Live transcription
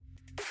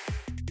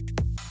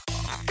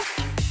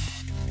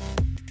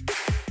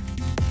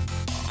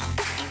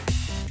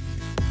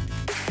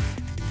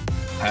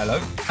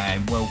Hello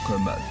and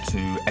welcome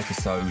to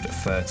episode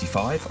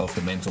 35 of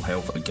the Mental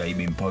Health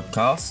Gaming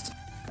Podcast.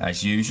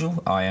 As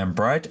usual, I am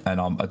Brad and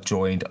I'm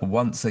joined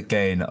once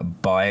again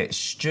by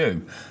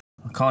Stu.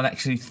 I can't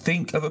actually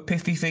think of a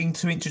pithy thing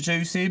to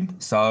introduce him,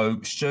 so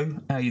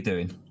Stu, how you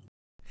doing?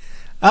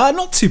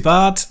 Not too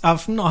bad.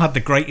 I've not had the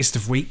greatest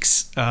of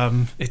weeks.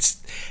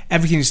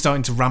 Everything is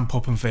starting to ramp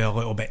up and feel a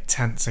little bit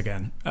tense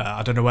again.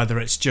 I don't know whether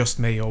it's just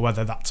me or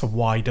whether that's a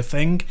wider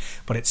thing,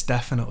 but it's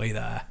definitely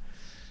there.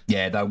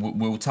 Yeah, no,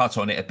 we'll touch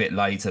on it a bit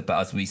later, but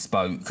as we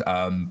spoke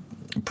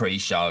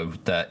pre-show,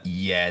 that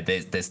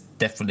there's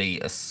definitely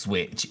a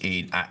switch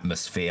in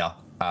atmosphere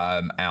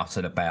out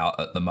and about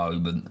at the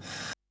moment.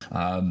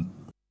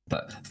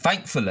 But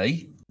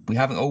thankfully, we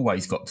haven't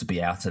always got to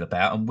be out and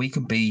about, and we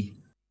can be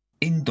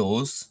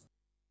indoors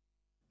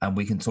and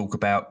we can talk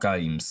about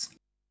games.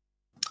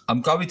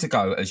 I'm going to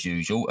go as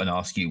usual and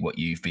ask you what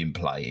you've been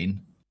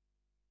playing,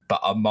 but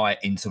I might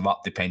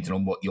interrupt depending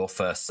on what your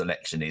first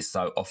selection is.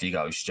 So off you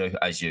go, Stu,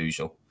 as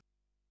usual.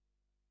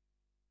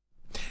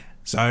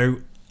 So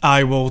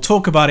I will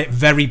talk about it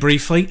very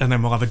briefly and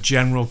then we'll have a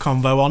general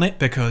convo on it,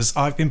 because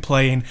I've been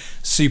playing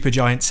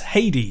Supergiant's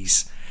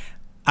Hades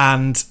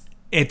and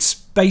it's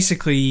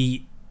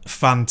basically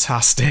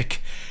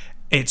fantastic.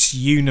 It's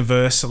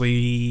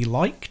universally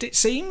liked, it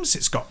seems.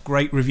 It's got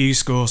great review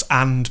scores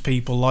and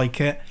people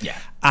like it. Yeah.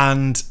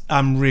 And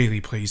I'm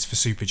really pleased for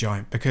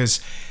Supergiant because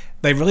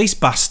they released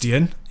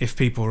Bastion, if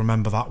people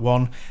remember that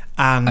one,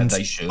 and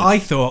they should. I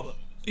thought,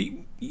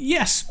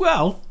 yes,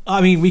 well, I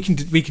mean, we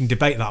can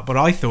debate that, but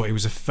I thought it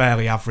was a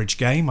fairly average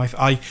game.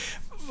 I'd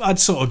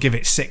sort of give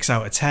it 6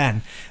 out of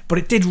 10, but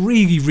it did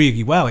really,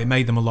 really well. It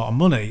made them a lot of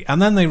money,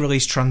 and then they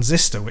released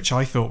Transistor, which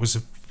I thought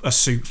was a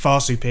far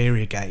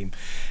superior game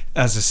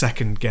as a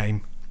second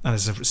game and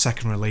as a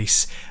second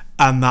release,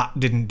 and that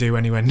didn't do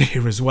anywhere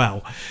near as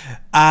well.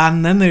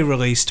 And then they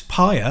released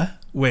Pyre,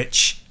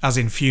 which, as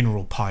in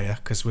funeral pyre,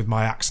 because with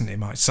my accent it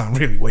might sound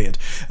really weird,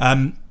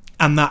 and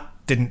that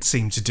didn't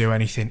seem to do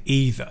anything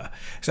either.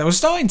 So I was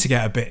starting to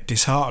get a bit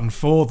disheartened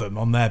for them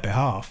on their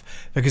behalf,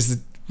 because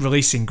they're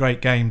releasing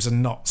great games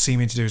and not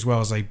seeming to do as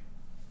well as they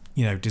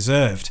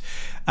deserved.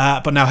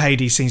 But now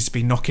Hades seems to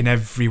be knocking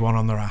everyone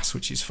on their ass,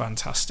 which is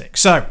fantastic.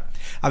 So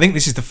I think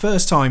this is the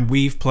first time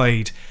we've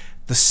played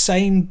the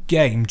same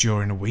game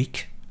during a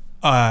week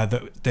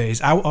that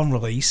is out on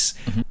release,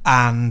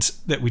 and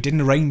that we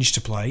didn't arrange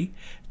to play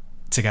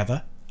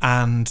together,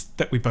 and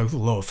that we both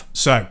love.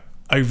 So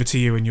over to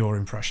you and your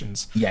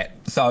impressions. Yeah,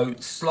 so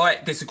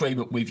slight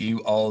disagreement with you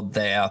on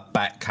their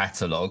back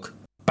catalogue.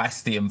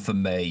 Bastion for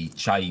me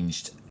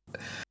changed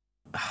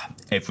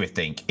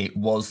everything. It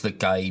was the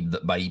game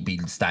that made me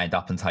stand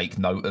up and take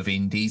note of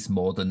indies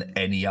more than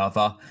any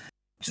other.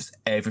 Just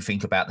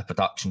everything about the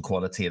production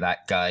quality of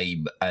that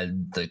game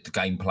and the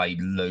gameplay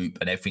loop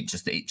and everything,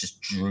 it just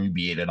drew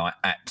me in, and I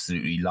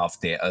absolutely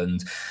loved it.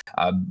 And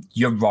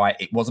you're right,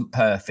 it wasn't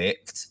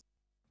perfect,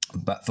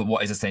 but for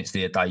what is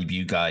essentially a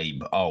debut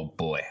game, oh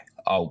boy,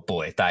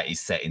 that is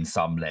setting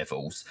some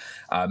levels.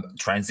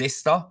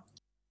 Transistor,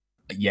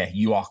 yeah,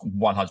 you are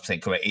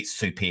 100% correct. It's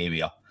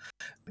superior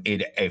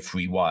in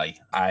every way,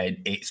 and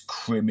it's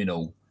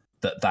criminal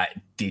that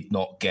did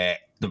not get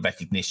the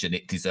recognition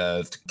it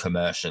deserved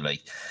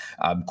commercially.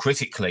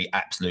 Critically,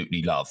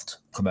 absolutely loved.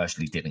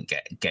 Commercially, didn't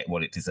get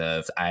what it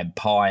deserved. And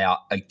Pyre,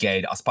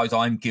 again, I suppose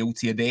I'm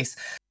guilty of this.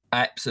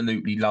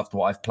 Absolutely loved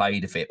what I've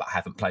played of it, but I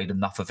haven't played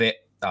enough of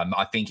it.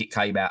 I think it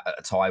came out at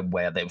a time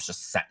where there was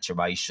just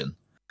saturation.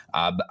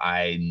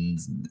 And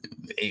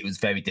it was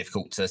very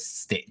difficult to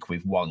stick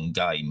with one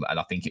game. And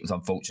I think it was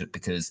unfortunate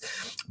because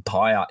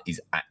Pyre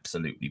is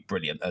absolutely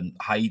brilliant. And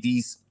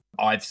Hades,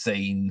 I've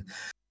seen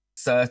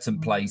certain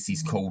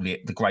places call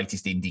it the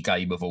greatest indie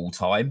game of all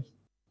time.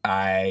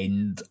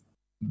 And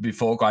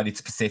before going into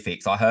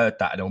specifics, I heard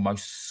that and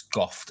almost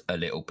scoffed a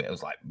little bit. I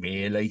was like,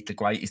 really? The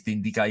greatest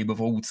indie game of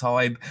all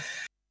time?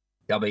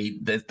 I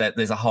mean,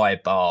 there's a high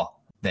bar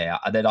there.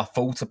 And then I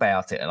thought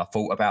about it, and I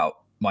thought about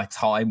my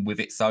time with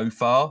it so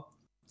far,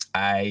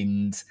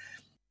 and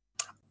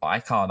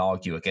I can't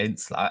argue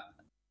against that.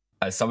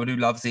 As someone who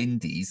loves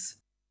indies,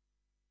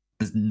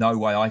 there's no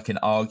way I can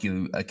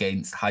argue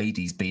against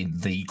Hades being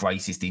the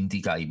greatest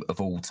indie game of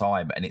all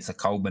time, and it's a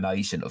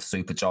culmination of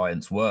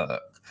Supergiant's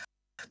work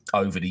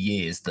over the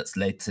years that's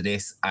led to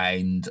this,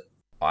 and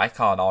I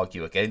can't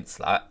argue against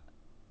that.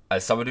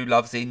 As someone who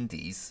loves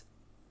indies,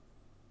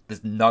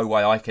 there's no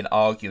way I can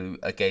argue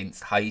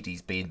against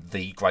Hades being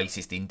the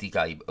greatest indie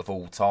game of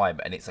all time,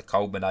 and it's a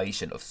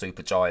culmination of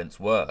Supergiant's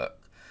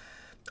work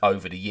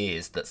over the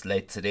years that's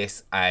led to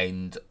this,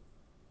 and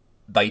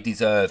they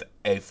deserve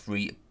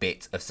every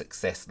bit of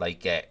success they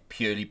get,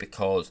 purely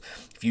because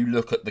if you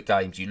look at the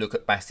games, you look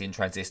at Bastion,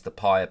 Transistor,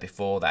 Pyre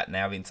before that,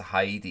 now into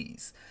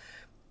Hades,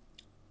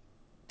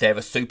 they're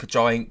a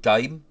Supergiant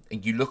game,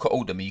 and you look at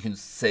all of them and you can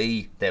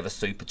see they're a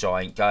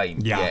Supergiant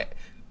game. Yeah. Yet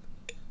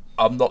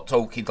I'm not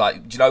talking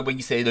like, do you know when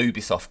you see an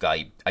Ubisoft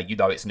game and you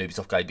know it's an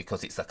Ubisoft game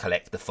because it's a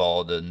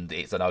collectathon and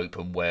it's an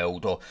open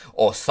world,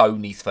 or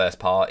Sony's first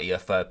party, a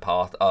third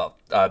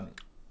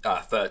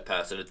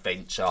person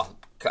adventure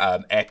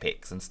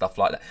epics and stuff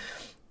like that.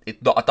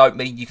 I don't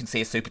mean you can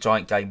see a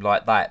Supergiant game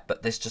like that,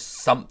 but there's just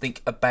something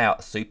about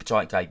a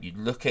Supergiant game. You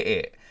look at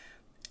it,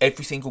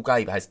 every single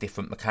game has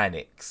different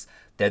mechanics.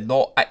 They're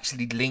not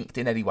actually linked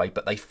in any way,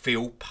 but they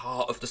feel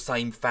part of the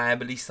same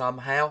family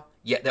somehow,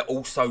 yet they're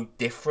also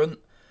different.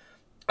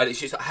 And it's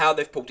just how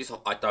they've pulled this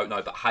off, I don't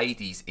know, but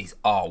Hades is,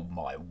 oh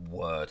my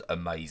word,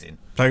 amazing.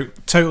 So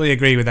totally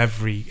agree with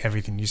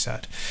everything you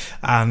said.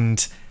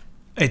 And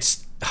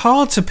it's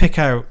hard to pick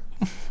out,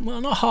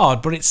 well, not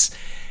hard, but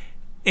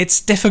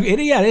it's difficult.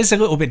 Yeah, it is a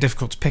little bit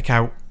difficult to pick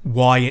out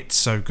why it's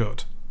so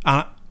good.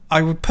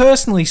 I would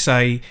personally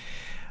say,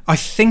 I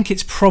think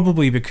it's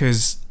probably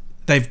because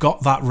they've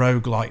got that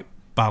roguelike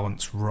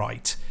balance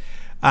right.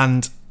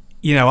 And,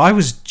 you know, I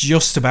was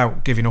just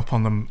about giving up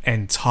on them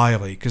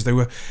entirely because they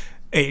were,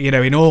 you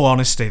know, in all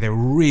honesty, they were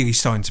really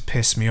starting to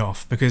piss me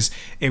off because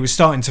it was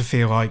starting to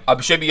feel like... I'm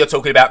assuming you're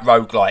talking about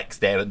roguelikes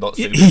there and not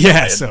Super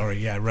Yeah,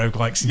 sorry,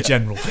 roguelikes in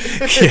general.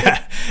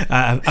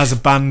 As a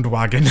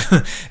bandwagon.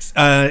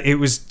 It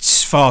was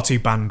far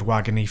too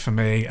bandwagony for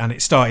me, and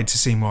it started to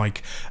seem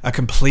like a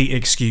complete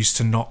excuse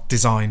to not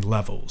design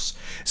levels.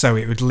 So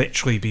it would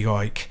literally be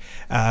like...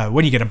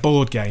 when you get a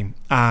board game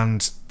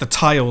and the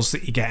tiles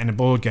that you get in a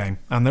board game,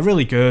 and they're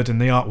really good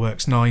and the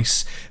artwork's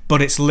nice,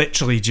 but it's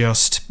literally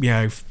just,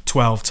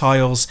 12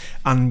 tiles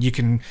and you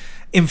can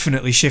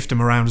infinitely shift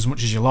them around as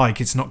much as you like.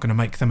 It's not going to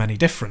make them any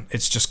different.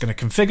 It's just going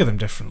to configure them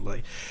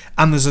differently.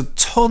 And there's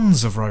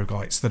tons of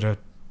roguelites that are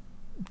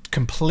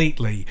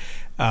completely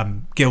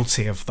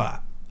guilty of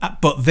that.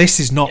 But this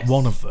is not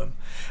one of them.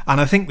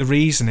 And I think the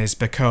reason is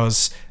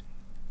because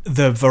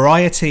the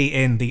variety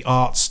in the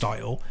art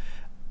style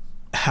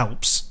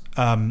helps,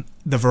 the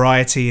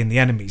variety in the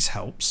enemies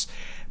helps,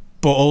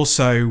 but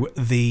also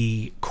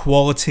the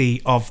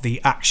quality of the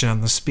action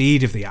and the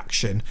speed of the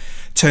action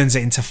turns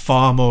it into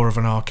far more of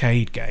an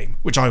arcade game,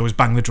 which I always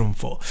bang the drum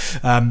for,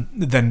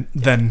 than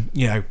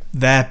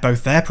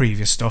both their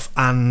previous stuff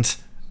and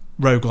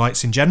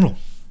roguelites in general.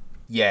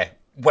 Yeah,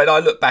 when I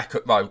look back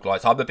at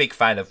roguelites, I'm a big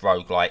fan of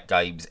roguelite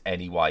games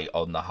anyway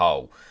on the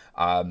whole.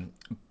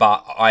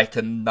 But I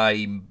can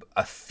name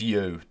a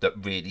few that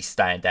really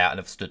stand out and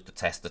have stood the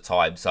test of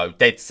time. So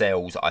Dead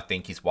Cells, I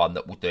think, is one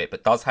that will do it,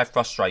 but does have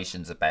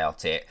frustrations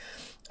about it.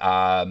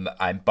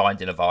 And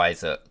Binding of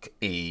Isaac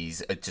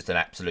is just an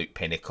absolute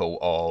pinnacle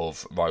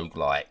of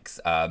roguelikes,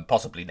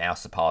 possibly now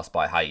surpassed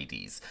by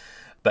Hades.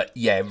 But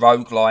yeah,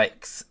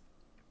 roguelikes,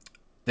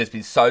 there's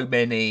been so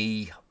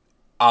many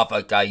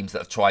other games that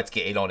have tried to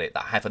get in on it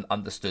that haven't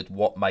understood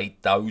what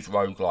made those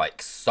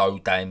roguelikes so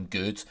damn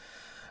good,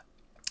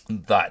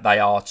 that they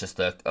are just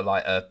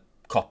a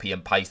copy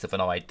and paste of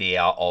an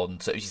idea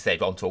onto, as you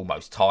said, onto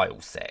almost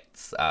tile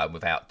sets,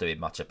 without doing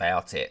much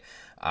about it.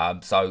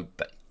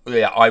 But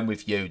yeah, I'm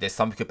with you. There's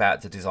something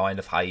about the design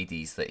of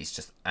Hades that is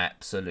just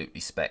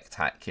absolutely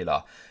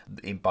spectacular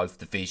in both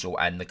the visual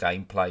and the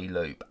gameplay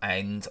loop,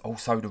 and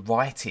also the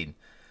writing.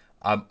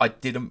 I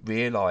didn't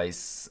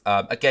realise,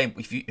 again,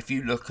 if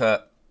you look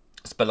at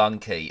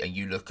Spelunky and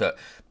you look at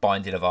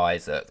Binding of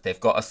Isaac, they've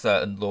got a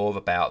certain lore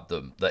about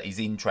them that is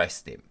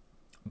interesting,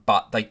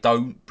 but they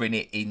don't bring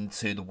it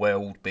into the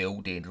world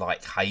building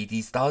like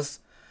Hades does.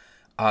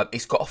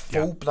 It's got a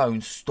full-blown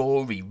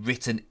story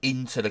written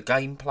into the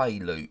gameplay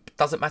loop.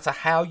 Doesn't matter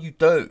how you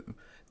do,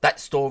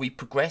 that story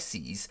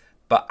progresses,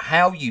 but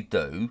how you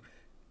do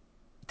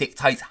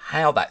dictates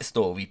how that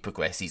story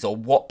progresses or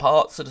what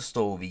parts of the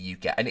story you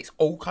get, and it's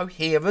all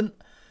coherent.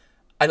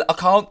 And I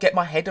can't get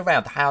my head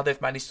around how they've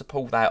managed to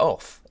pull that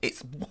off.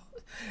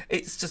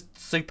 It's just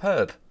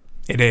superb.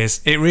 It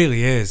is. It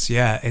really is.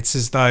 Yeah. It's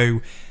as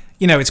though,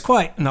 it's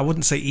quite, and I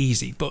wouldn't say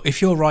easy, but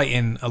if you're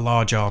writing a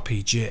large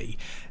RPG,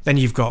 then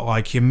you've got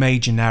like your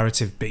major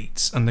narrative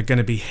beats, and they're going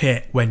to be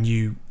hit when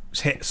you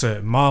hit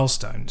certain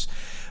milestones.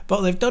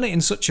 But they've done it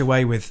in such a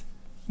way with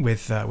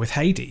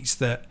Hades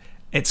that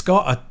it's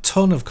got a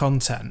ton of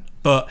content,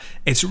 but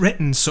it's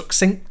written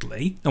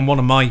succinctly. And one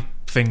of my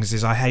things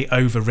is I hate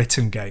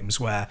overwritten games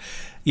where,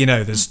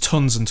 there's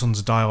tons and tons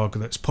of dialogue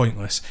that's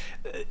pointless.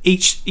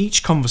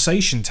 Each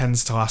conversation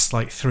tends to last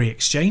like 3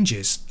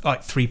 exchanges,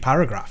 like 3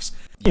 paragraphs,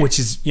 which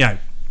is,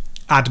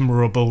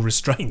 admirable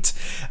restraint.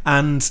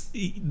 And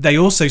they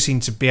also seem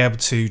to be able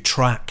to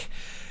track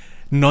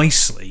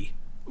nicely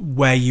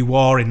where you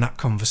are in that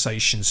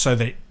conversation, so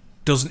that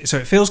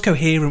it feels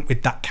coherent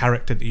with that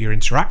character that you're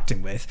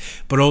interacting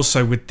with, but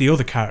also with the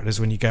other characters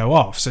when you go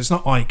off. So it's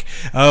not like,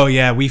 oh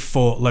yeah, we've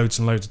fought loads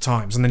and loads of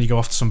times, and then you go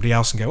off to somebody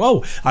else and go,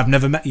 oh, I've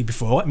never met you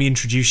before, let me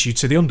introduce you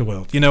to the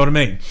underworld. You know what I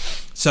mean?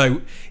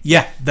 So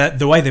yeah,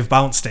 the way they've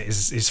balanced it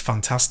is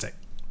fantastic.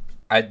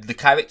 And the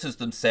characters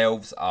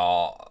themselves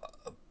are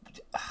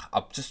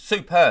just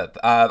superb.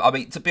 I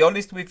mean, to be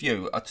honest with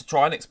you, to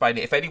try and explain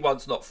it, if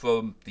anyone's not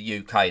from the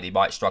UK, they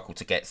might struggle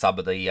to get some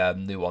of the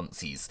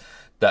nuances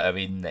that are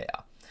in there.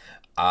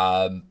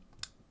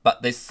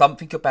 But there's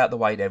something about the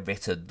way they're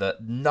written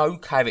that no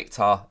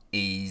character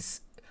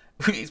is...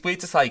 It's weird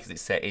to say because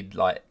it's set in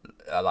like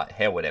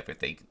hell and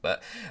everything,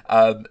 but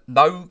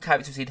no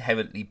character is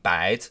inherently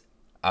bad.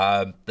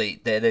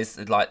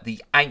 There's like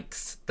the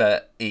angst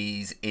that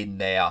is in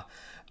there.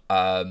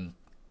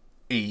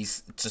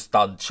 Is just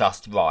done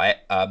just right.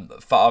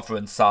 Father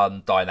and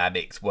son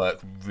dynamics work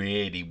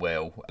really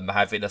well.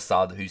 Having a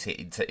son who's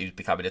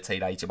becoming a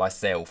teenager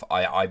myself,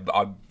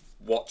 I'm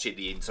watching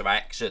the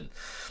interaction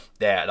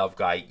there, and I'm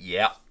going,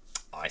 yeah,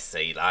 I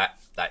see that.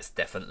 That's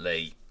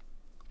definitely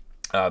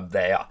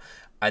there.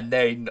 And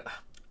then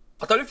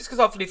I don't know if it's because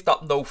I've lived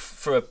up north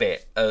for a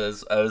bit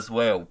as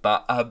well,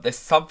 but there's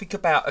something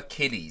about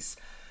Achilles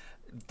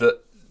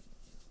that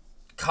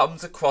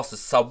comes across as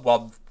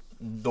someone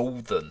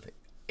northern.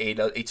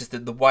 It's just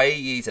in the way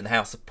he is and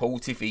how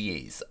supportive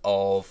he is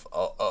of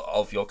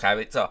your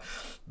character,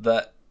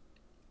 that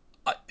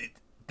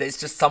there's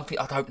just something,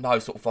 I don't know,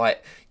 sort of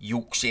like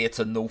Yorkshire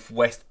to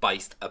Northwest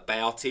based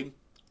about him.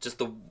 Just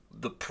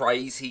the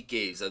praise he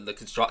gives and the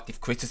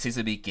constructive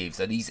criticism he gives,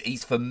 and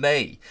he's for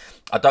me,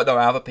 I don't know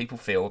how other people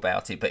feel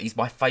about it, but he's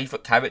my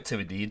favourite character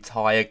in the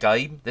entire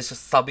game. There's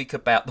just something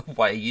about the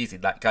way he is in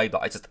that game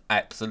that I just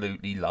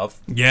absolutely love.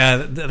 Yeah,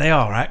 they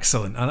are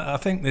excellent, and I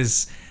think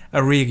there's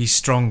a really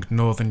strong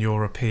Northern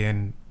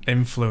European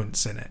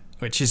influence in it,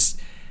 which is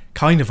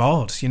kind of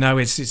odd. You know,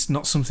 it's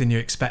not something you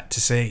expect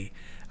to see.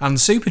 And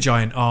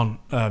Supergiant aren't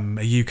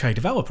a UK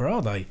developer,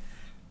 are they?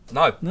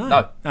 No.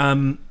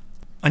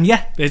 And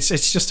yeah, it's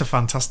just a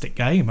fantastic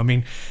game. I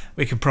mean,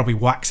 we could probably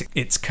wax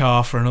its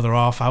car for another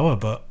half hour,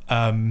 but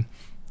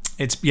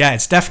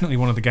it's definitely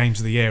one of the games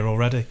of the year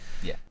already.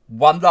 Yeah.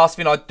 One last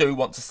thing I do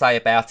want to say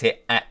about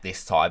it at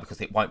this time, because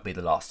it won't be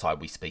the last time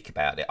we speak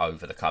about it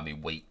over the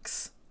coming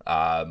weeks.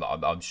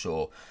 I'm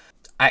sure.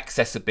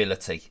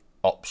 Accessibility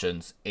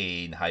options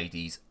in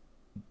Hades.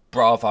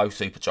 Bravo,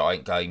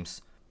 Supergiant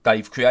Games.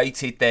 They've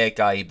created their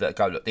game that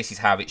go, look, this is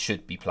how it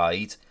should be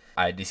played,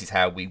 and this is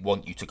how we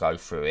want you to go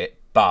through it.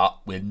 But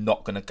we're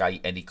not going to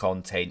gate any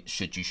content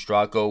should you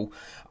struggle.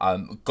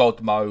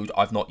 God mode,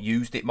 I've not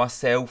used it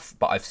myself,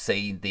 but I've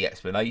seen the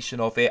explanation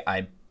of it,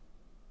 and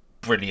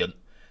brilliant.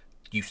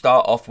 You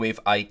start off with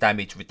a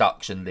damage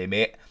reduction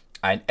limit,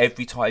 and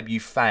every time you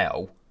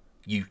fail,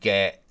 you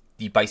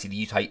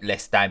take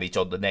less damage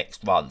on the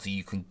next run, so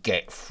you can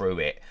get through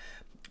it.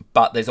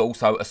 But there's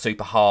also a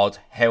super hard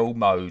hell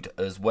mode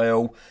as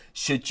well.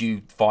 Should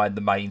you find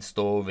the main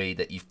story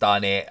that you've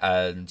done it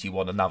and you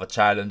want another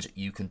challenge,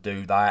 you can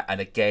do that.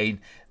 And again,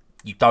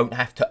 you don't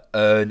have to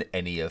earn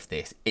any of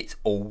this. It's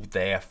all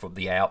there from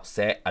the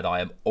outset, and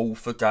I am all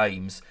for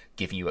games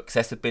giving you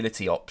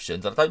accessibility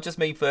options. And I don't just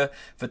mean for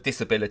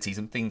disabilities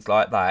and things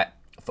like that.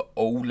 For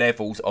all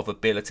levels of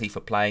ability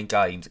for playing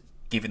games,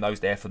 giving those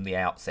there from the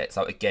outset.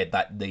 So again,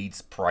 that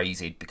needs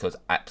praising, because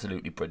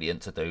absolutely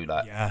brilliant to do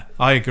that. Yeah,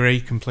 I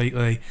agree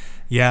completely.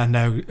 Yeah,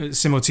 no,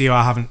 similar to you,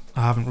 I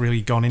haven't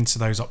really gone into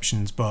those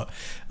options, but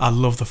I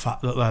love the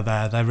fact that they're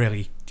there. They're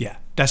really,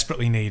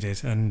 desperately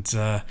needed, and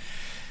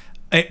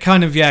it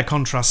kind of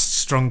contrasts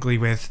strongly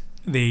with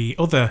the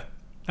other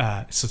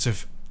sort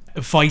of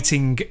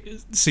fighting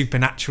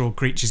supernatural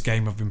creatures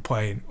game I've been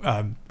playing,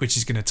 which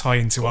is going to tie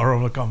into our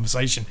other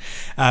conversation,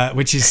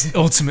 which is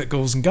Ultimate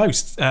Ghouls and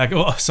Ghosts.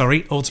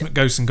 Ultimate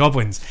Ghosts and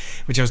Goblins,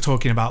 which I was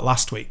talking about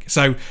last week.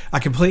 So I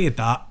completed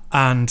that,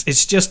 and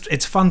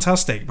it's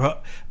fantastic,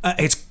 but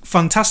it's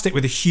fantastic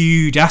with a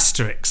huge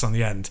asterisk on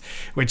the end,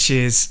 which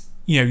is,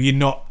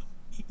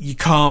 you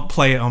can't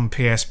play it on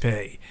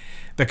PSP.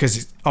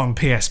 Because on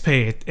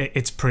PSP,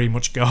 it's pretty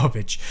much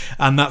garbage,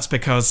 and that's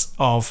because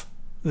of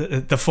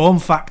the form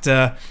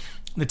factor,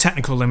 the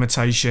technical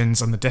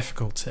limitations, and the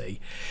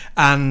difficulty.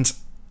 And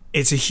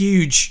it's a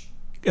huge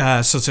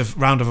sort of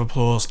round of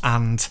applause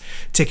and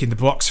tick in the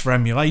box for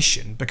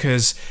emulation,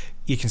 because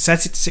you can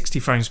set it to 60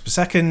 frames per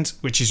second,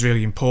 which is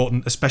really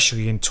important,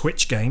 especially in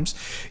Twitch games.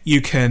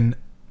 You can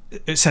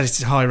set it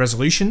to high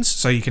resolutions,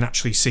 so you can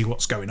actually see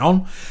what's going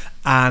on,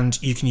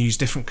 and you can use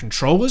different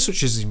controllers,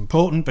 which is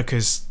important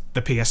because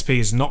the PSP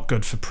is not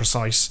good for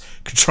precise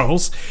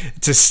controls,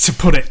 to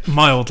put it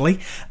mildly.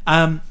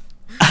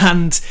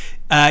 And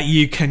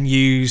you can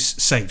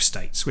use save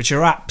states, which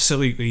are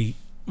absolutely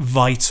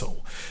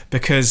vital,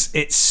 because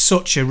it's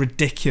such a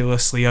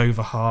ridiculously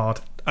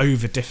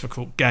over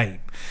difficult game.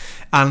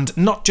 And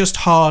not just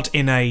hard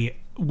in a,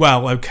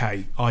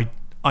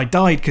 I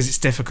died because it's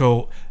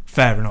difficult,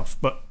 fair enough,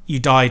 but you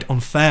died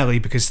unfairly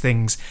because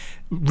things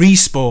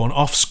respawn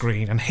off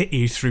screen and hit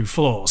you through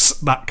floors.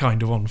 That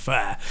kind of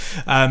unfair.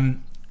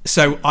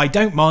 So I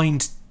don't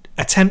mind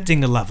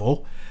attempting a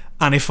level,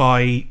 and if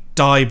I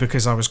die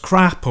because I was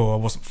crap or I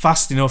wasn't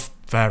fast enough,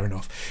 fair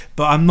enough.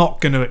 But I'm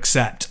not going to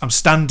accept I'm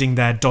standing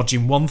there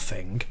dodging one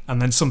thing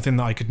and then something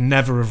that I could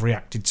never have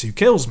reacted to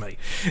kills me.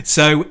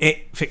 So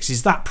it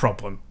fixes that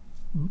problem,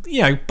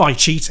 by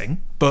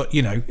cheating, but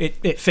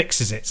it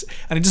fixes it,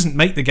 and it doesn't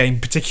make the game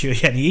particularly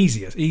any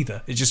easier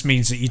either. It just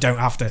means that you don't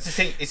have to.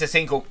 It's a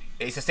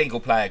single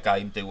player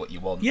game. Do what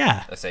you want.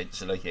 Yeah.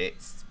 Essentially,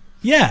 it's.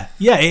 Yeah.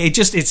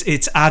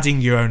 It's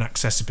adding your own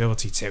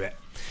accessibility to it.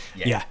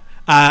 Yeah.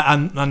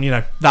 And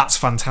that's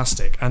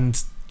fantastic,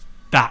 and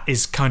that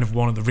is kind of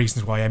one of the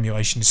reasons why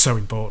emulation is so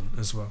important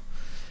as well.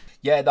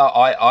 Yeah, no,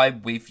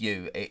 I'm with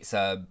you. It's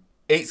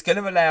It's going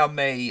to allow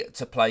me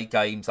to play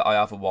games that I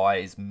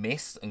otherwise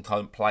miss and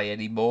can't play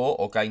anymore,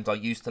 or games I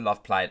used to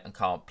love playing and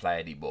can't play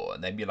anymore.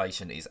 And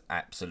emulation is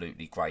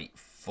absolutely great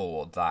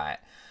for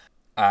that.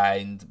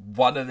 And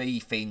one of the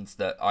things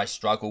that I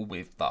struggle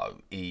with,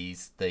 though,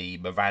 is the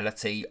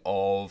morality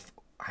of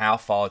how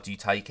far do you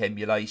take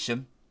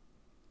emulation?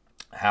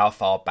 How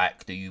far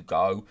back do you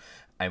go?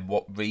 And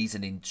what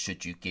reasoning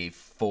should you give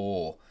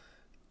for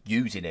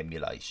using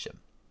emulation?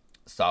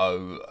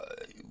 So,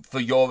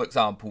 for your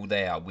example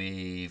there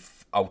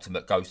with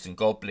Ultimate Ghosts and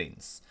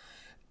Goblins,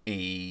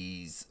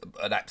 is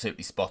an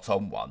absolutely spot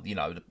on one. You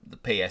know, the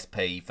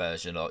PSP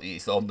version,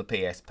 it's on the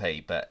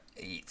PSP, but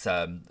it's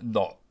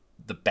not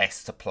the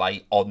best to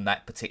play on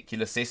that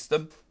particular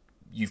system.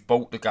 You've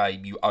bought the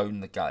game, you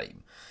own the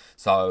game,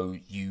 so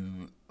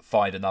you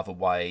find another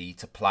way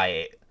to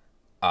play it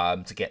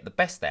to get the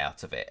best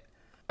out of it.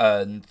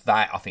 And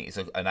that, I think, is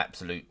an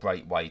absolute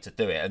great way to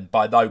do it. And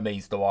by no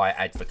means do I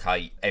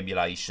advocate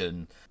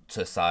emulation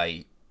to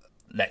say,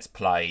 let's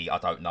play, I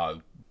don't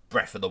know,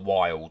 Breath of the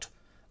Wild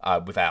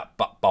without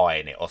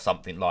buying it or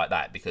something like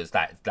that, because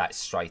that's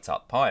straight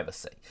up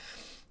piracy.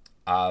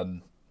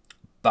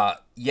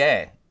 But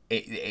yeah,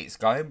 it's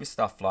going with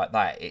stuff like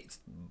that.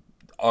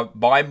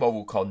 My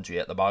moral quandary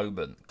at the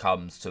moment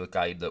comes to a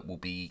game that will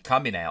be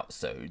coming out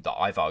soon that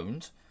I've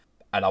owned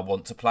and I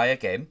want to play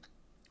again,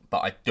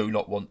 but I do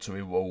not want to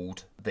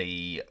reward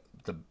the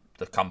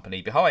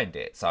company behind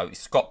it. So it's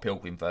Scott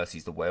Pilgrim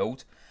versus the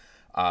World.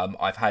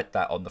 I've had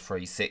that on the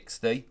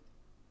 360,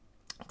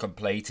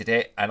 completed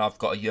it, and I've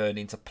got a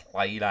yearning to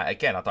play that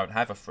again. I don't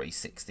have a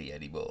 360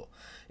 anymore.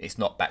 It's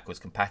not backwards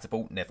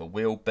compatible, never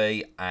will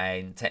be,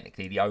 and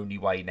technically the only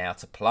way now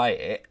to play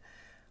it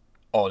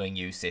on a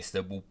new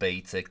system will be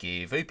to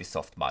give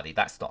Ubisoft money.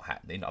 That's not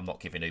happening. I'm not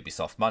giving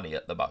Ubisoft money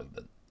at the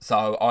moment.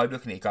 So I'm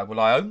looking at it going, well,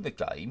 I own the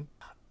game.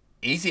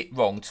 Is it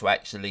wrong to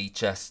actually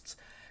just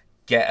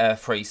get a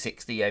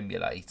 360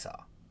 emulator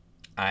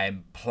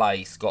and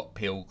play Scott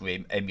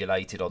Pilgrim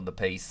emulated on the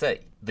PC,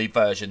 the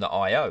version that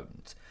I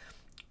owned?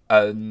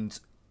 And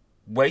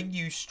when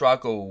you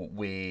struggle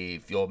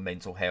with your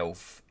mental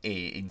health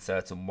in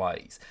certain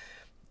ways,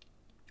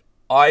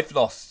 I've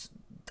lost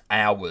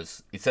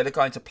hours. Instead of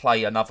going to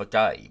play another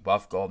game,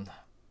 I've gone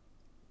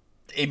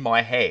in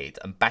my head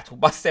and battled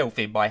myself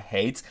in my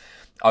head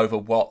over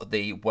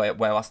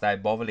where I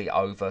stand morally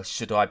over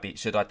should I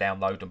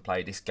download and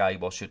play this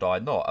game or should I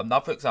not.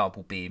 Another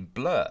example being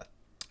Blur.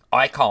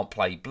 I can't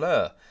play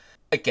Blur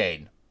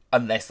again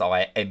unless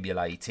I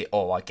emulate it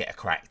or I get a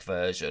cracked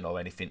version or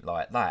anything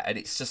like that. And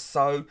it's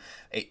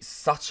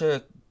such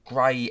a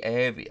grey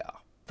area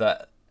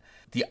that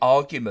the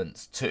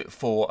arguments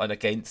for and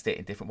against it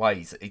in different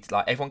ways, it's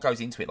like everyone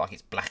goes into it like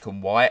it's black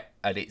and white,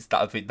 and it's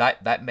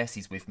that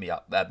messes me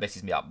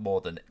up more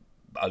than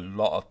a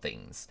lot of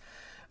things.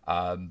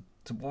 So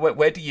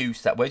where do you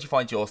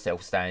find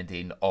yourself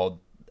standing on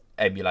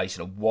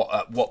emulation, and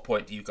at what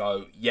point do you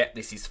go, yep,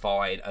 this is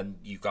fine, and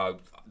you go,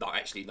 no,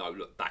 actually no,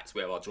 look, that's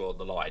where I draw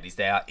the line? Is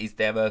there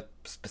a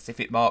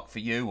specific mark for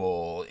you,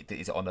 or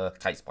is it on a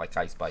case by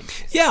case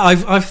basis? Yeah,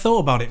 I've thought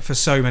about it for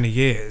so many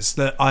years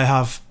that I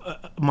have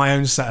my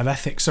own set of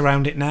ethics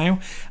around it now,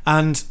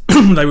 and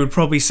they would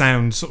probably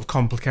sound sort of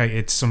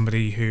complicated to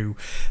somebody who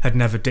had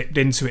never dipped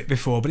into it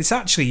before, but it's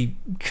actually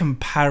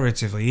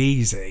comparatively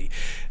easy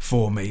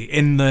for me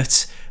in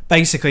that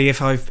basically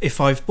if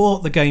I've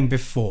bought the game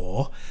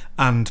before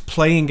and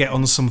playing it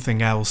on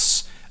something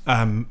else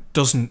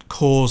doesn't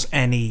cause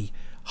any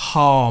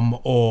harm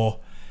or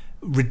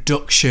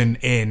reduction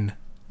in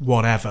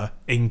whatever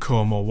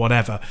income or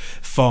whatever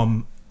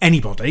from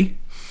anybody,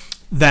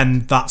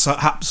 then that's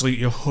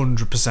absolutely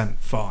 100%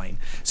 fine.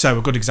 So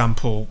a good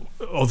example,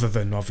 other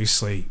than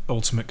obviously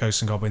Ultimate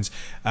Ghosts and Goblins,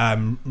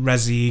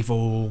 Resident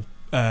Evil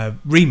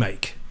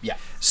Remake. Yeah.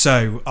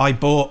 So I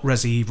bought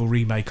Resident Evil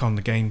Remake on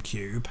the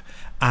GameCube,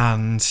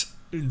 and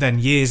then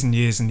years and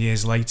years and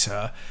years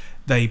later,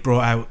 they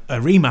brought out a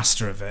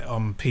remaster of it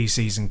on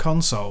PCs and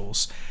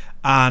consoles,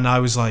 and I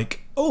was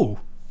like, oh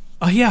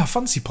yeah, I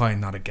fancy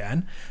playing that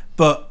again.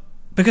 But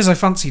because I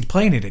fancied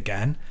playing it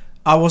again,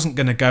 I wasn't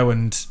going to go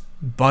and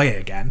buy it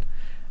again.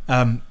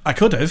 I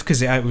could have,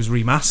 because it was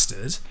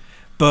remastered,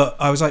 but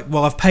I was like,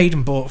 well, I've paid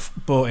and bought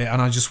it,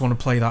 and I just want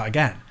to play that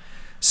again.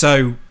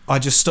 So I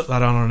just stuck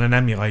that on an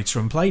emulator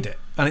and played it.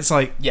 And it's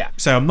like, yeah.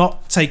 So I'm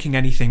not taking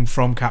anything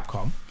from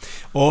Capcom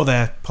or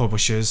their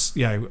publishers,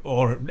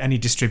 or any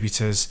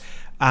distributors,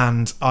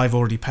 and I've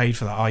already paid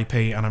for that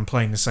IP, and I'm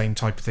playing the same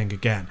type of thing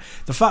again.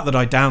 The fact that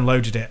I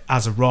downloaded it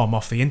as a ROM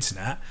off the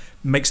internet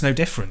makes no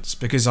difference,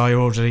 because I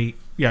already,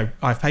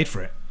 I've paid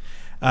for it.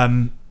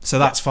 So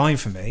that's fine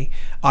for me.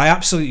 I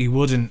absolutely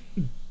wouldn't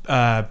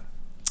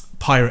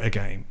pirate a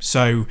game.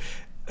 So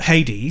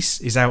Hades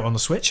is out on the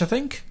Switch, I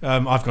think.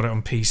 I've got it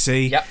on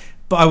PC. Yep.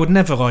 But I would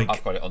never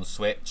I've got it on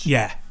Switch.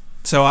 Yeah.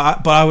 So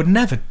I would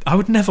never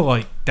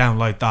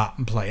download that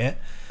and play it.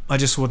 I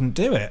just wouldn't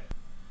do it.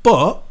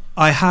 But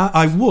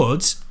I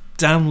would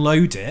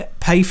download it,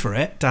 pay for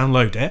it,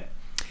 download it,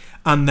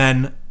 and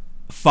then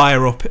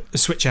fire up a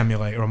Switch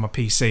emulator on my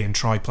PC and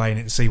try playing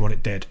it and see what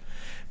it did.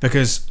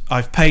 because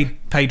I've paid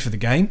for the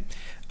game,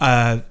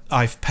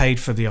 I've paid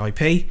for the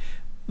IP,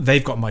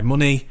 they've got my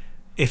money.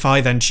 If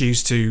I then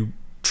choose to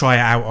try it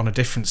out on a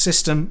different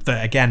system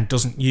that again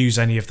doesn't use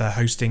any of their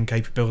hosting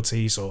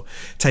capabilities or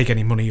take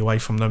any money away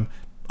from them,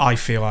 I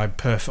feel I'm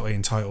perfectly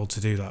entitled to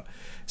do that.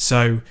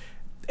 So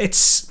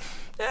it's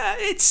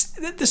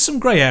there's some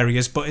grey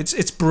areas, but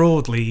it's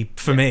broadly,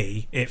 for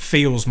me, it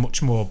feels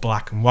much more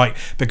black and white,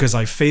 because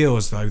I feel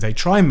as though they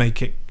try and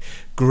make it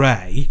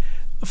grey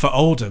for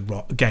older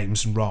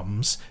games and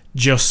ROMs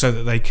just so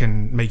that they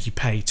can make you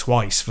pay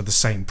twice for the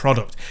same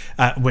product,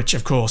 which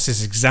of course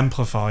is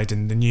exemplified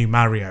in the new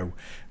Mario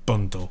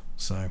bundle.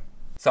 So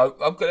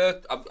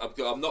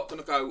I'm not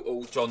gonna go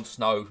all Jon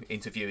Snow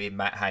interviewing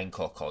Matt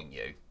Hancock on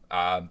you.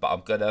 But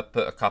I'm going to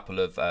put a couple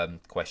of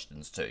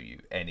questions to you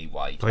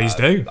anyway. Please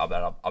do.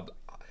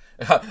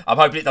 I'm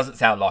hoping it doesn't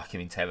sound like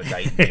him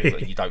interrogating you,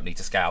 and you don't need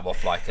to scare him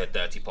off like a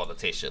dirty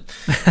politician.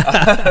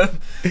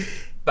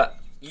 But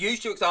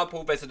use your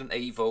example, Resident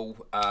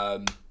Evil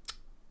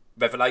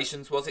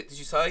Revelations, was it, did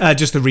you say?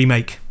 Just the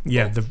remake.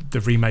 Yeah,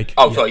 the remake.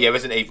 Oh, sorry, yeah,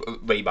 Resident Evil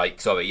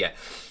remake, sorry, yeah.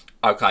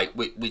 Okay,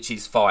 which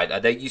is fine.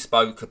 And then you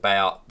spoke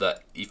about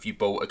that if you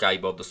bought a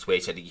game on the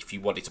Switch and if you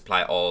wanted to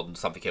play it on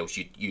something else,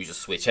 you'd use a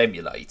Switch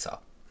emulator.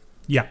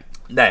 Yeah.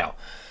 Now,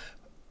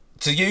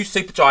 to use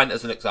Supergiant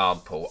as an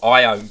example,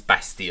 I own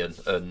Bastion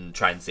and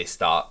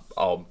Transistor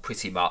on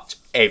pretty much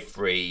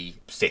every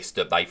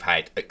system they've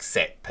had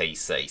except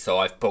PC. So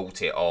I've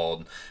bought it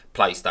on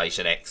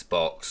PlayStation,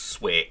 Xbox,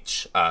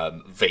 Switch,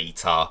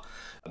 Vita.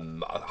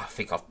 I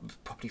think I've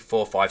probably 4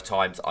 or 5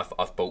 times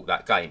I've bought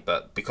that game,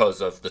 but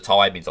because of the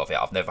timings of it,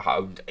 I've never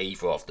owned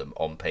either of them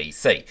on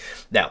PC.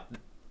 Now,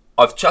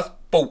 I've just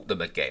bought them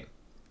again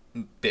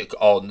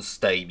on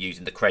Steam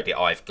using the credit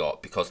I've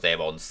got because they're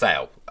on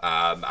sale,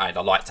 and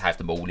I like to have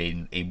them all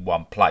in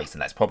one place,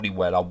 and that's probably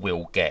where I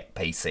will get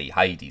PC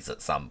Hades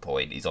at some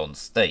point, is on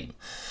Steam.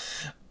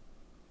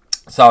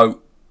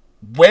 So,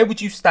 where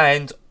would you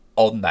stand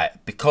on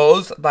that?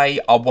 Because I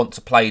want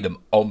to play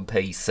them on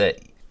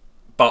PC,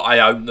 but I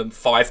own them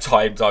 5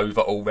 times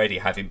over already,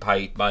 having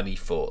paid money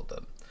for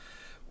them.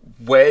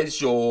 Where's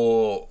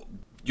your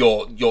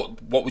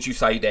what would you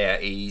say there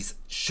is,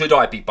 should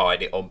I be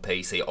buying it on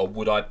PC, or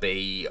would I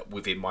be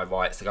within my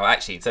rights to go,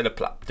 actually, instead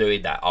of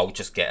doing that, I'll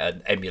just get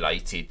an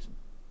emulated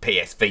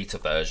PS Vita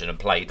version and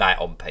play that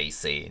on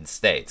PC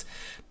instead?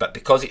 But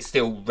because it's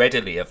still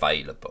readily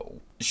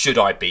available, should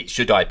I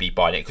be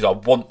buying it because I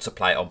want to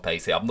play it on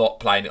PC? I'm not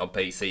playing it on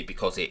PC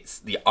because it's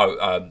the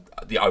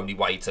only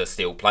way to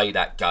still play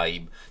that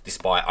game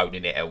despite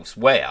owning it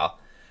elsewhere.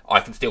 I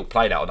can still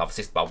play that on other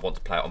systems, but I want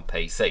to play it on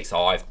PC.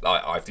 So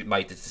I've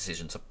made the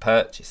decision to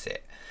purchase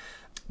it.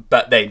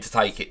 But then to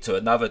take it to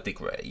another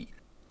degree,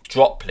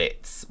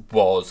 Droplets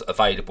was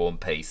available on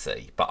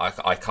PC, but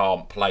I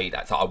can't play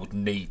that. So I would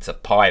need to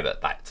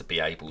pirate that to be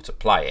able to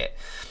play it.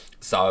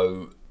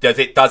 So does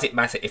it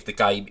matter if the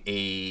game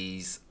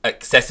is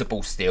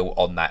accessible still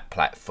on that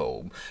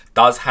platform?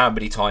 Does how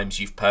many times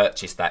you've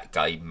purchased that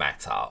game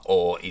matter?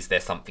 Or is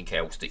there something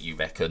else that you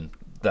reckon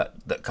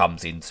that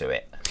comes into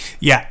it?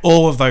 Yeah,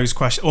 all of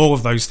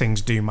those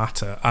things do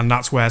matter, and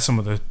that's where some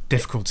of the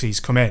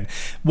difficulties come in.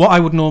 What I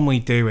would normally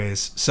do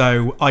is,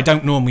 so I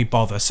don't normally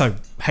bother. So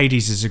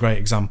Hades is a great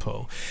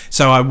example.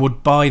 So I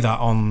would buy that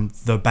on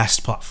the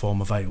best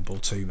platform available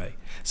to me.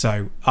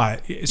 So I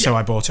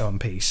bought it on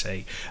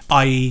PC.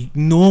 I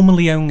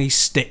normally only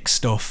stick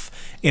stuff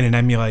in an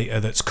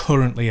emulator that's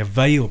currently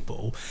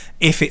available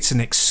if it's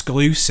an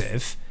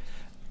exclusive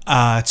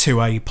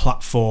to a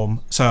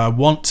platform. So I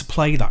want to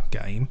play that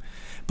game,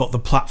 but the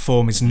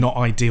platform is not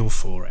ideal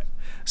for it.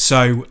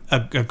 So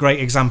a great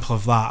example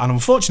of that, and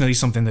unfortunately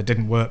something that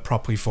didn't work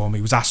properly for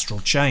me, was Astral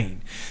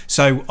Chain.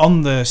 So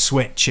on the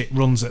Switch it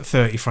runs at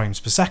 30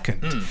 frames per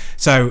second.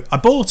 So I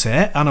bought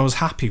it and I was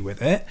happy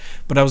with it,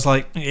 but I was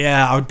like,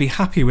 yeah, I would be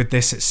happy with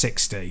this at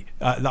 60.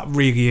 That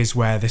really is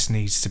where this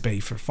needs to be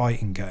for a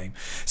fighting game.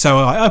 So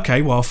I'm like,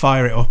 okay, well, I'll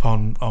fire it up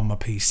on my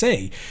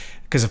PC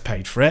because I've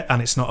paid for it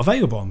and it's not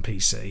available on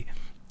PC.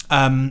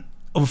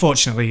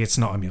 Unfortunately, it's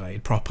not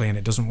emulated properly and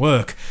it doesn't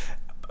work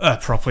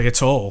properly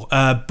at all.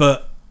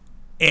 But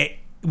it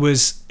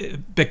was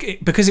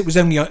because it was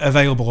only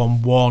available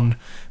on one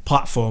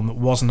platform that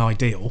wasn't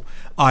ideal.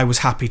 I was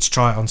happy to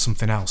try it on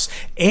something else.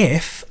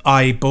 If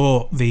I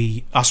bought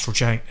the Astral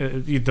Chain,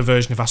 the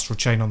version of Astral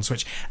Chain on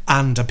Switch,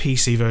 and a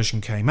PC version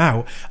came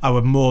out, I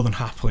would more than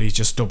happily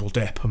just double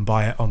dip and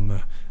buy it on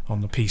the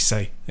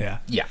PC. Yeah.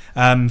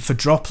 For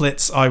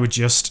Droplets, I would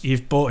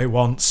you've bought it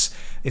once.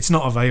 It's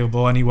not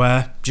available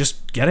anywhere.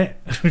 Just get it.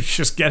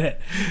 Just get it.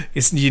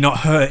 You're not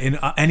hurting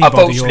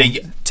anybody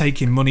or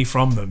taking money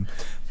from them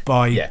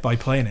by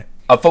playing it.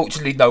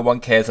 Unfortunately, no one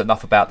cares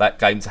enough about that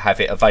game to have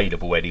it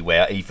available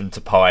anywhere, even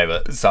to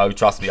pirate. So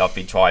trust me, I've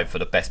been trying for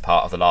the best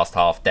part of the last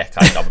half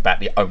decade. I'm about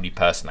the only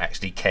person that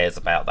actually cares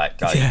about that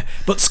game. Yeah,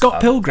 but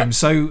Scott Pilgrim.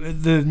 So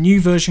the new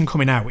version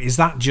coming out,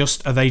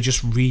 are they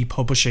just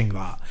republishing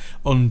that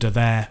under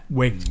their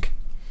wing?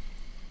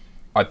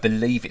 I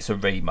believe it's a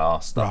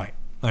remaster. Right.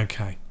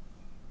 Okay.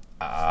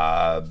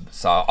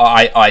 So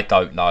I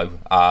don't know.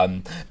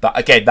 But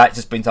again, that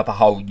just brings up a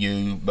whole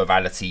new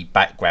morality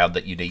background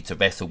that you need to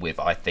wrestle with,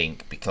 I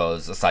think,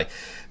 because I say,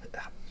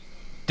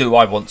 do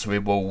I want to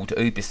reward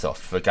Ubisoft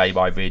for a game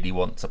I really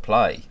want to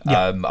play?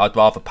 Yeah. I'd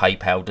rather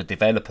PayPal the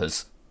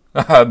developers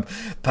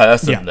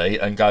personally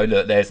and go,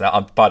 look, there's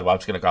that. By the way, I'm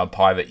just going to go and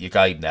pirate your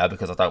game now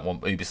because I don't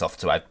want Ubisoft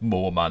to have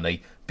more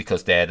money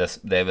because they're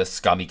a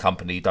scummy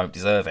company who don't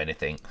deserve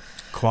anything.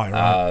 Quite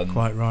right.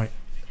 Quite right.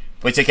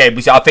 Which again,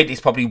 I think is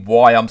probably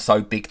why I'm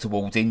so big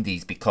towards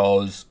indies,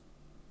 because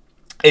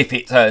if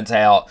it turns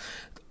out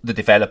the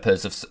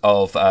developers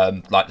of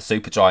like the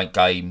Supergiant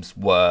games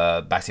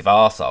were massive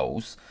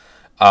arseholes,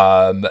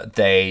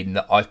 then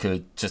I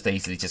could just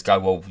easily just go,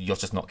 well, you're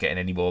just not getting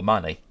any more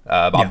money.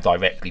 I'm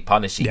directly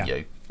punishing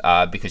you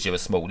because you're a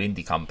small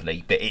indie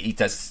company. But it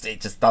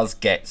just does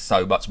get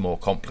so much more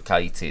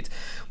complicated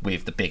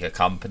with the bigger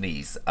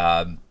companies.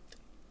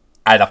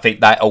 And I think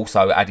that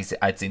also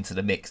adds into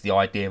the mix the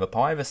idea of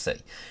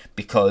piracy,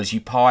 because you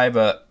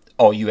pirate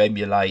or you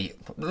emulate.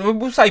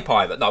 We'll say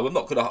pirate. No, I'm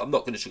not gonna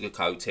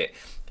sugarcoat it.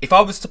 If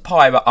I was to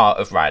pirate Art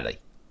of Rally,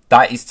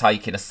 that is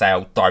taking a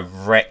sale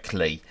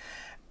directly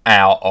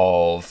out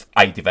of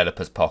a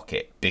developer's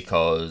pocket,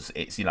 because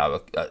it's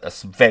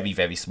a very,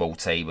 very small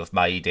team have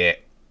made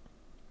it,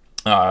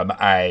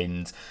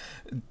 and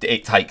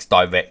it takes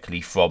directly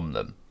from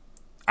them.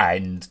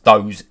 And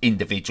those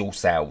individual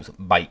sales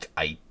make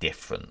a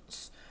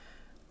difference.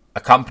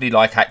 A company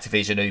like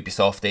Activision,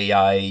 Ubisoft,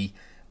 EA,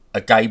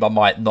 a game I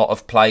might not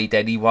have played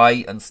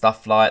anyway and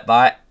stuff like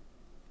that,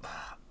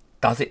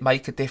 does it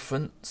make a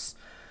difference?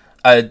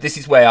 This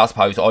is where I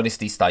suppose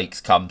honesty stakes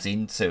comes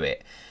into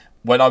it.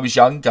 When I was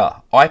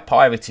younger, I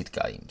pirated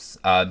games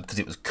because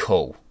it was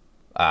cool.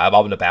 I'm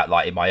on about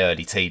like in my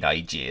early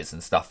teenage years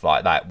and stuff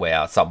like that,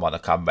 where someone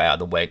would come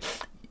round and went,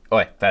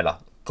 "Oi, fella,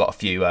 got a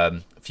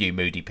few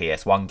moody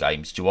PS1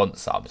 games. Do you want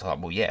some?" So I'm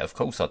like, well, yeah, of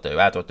course I do.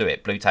 How do I do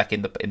it? Blue tack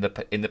in the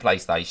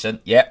PlayStation.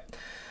 Yep.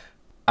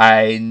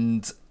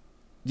 And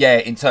yeah,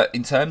 in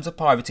terms of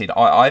pirating,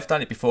 I've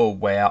done it before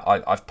where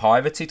I've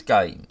pirated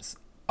games.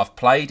 I've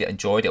played it,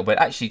 enjoyed it, but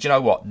actually, do you know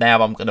what?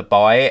 Now I'm going to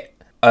buy it.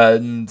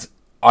 And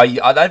I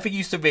don't think I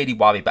used to really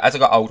worry, but as I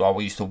got older, I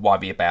used to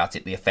worry about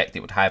it, the effect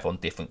it would have on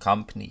different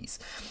companies.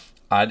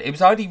 And it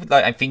was only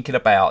like I'm thinking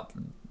about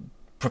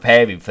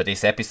preparing for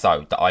this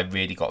episode that I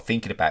really got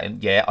thinking about it.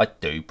 And yeah, I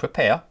do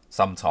prepare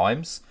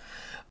sometimes.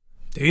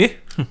 Do you?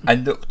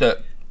 And looked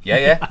at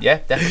yeah,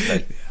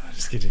 definitely. I'm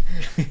just kidding.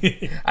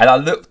 And I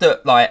looked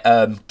at like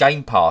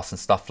Game Pass and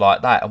stuff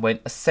like that, and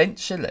went,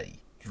 essentially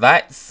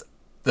that's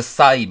the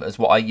same as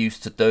what I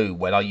used to do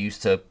when I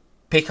used to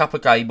pick up a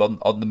game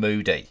on the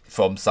Moody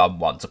from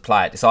someone to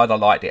play it, decide I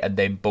liked it, and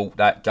then bought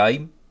that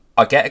game.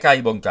 I get a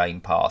game on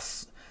Game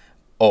Pass,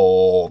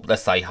 or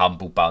let's say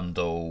Humble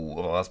Bundle,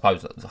 or I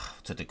suppose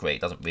to a degree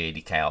it doesn't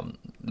really count.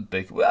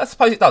 Well, I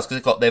suppose it does because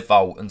it's got their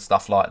Vault and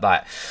stuff like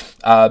that.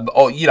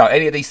 Or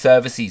any of these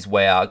services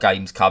where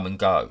games come and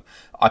go.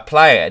 I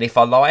play it, and if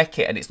I like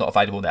it and it's not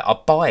available there, I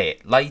buy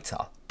it later,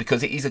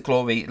 because it is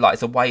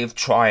it's a way of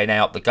trying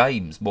out the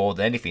games more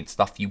than anything,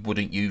 stuff you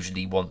wouldn't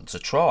usually want to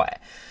try.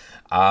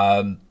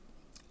 And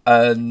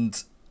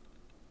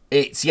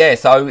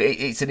so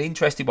it's an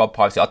interesting one,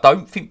 piracy. I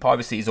don't think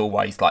piracy is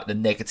always like the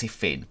negative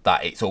thing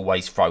that it's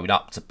always thrown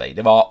up to be.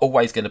 There are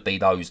always going to be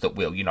those that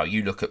will,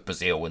 you look at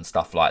Brazil and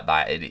stuff like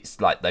that, and it's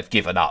like they've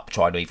given up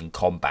trying to even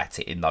combat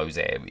it in those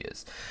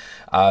areas.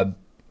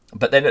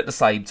 But then at the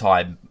same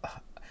time,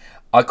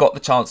 I got the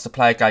chance to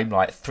play a game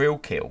like Thrill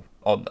Kill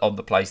on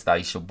the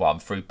PlayStation 1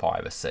 through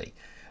piracy.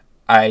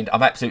 And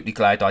I'm absolutely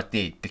glad I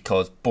did,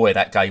 because, boy,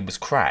 that game was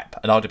crap.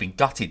 And I'd have been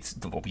gutted.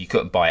 Well, you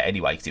couldn't buy it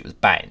anyway because it was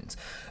banned.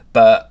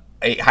 But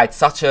it had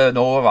such an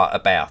aura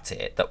about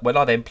it that when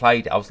I then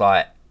played it, I was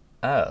like,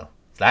 oh,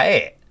 is that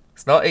it?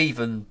 It's not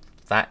even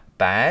that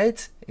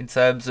bad in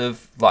terms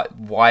of like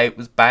why it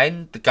was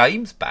banned. The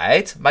game's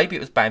bad. Maybe it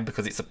was banned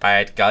because it's a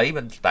bad game,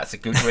 and that's a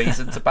good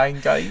reason to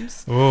ban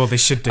games. Oh, they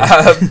should do.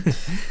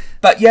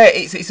 But yeah,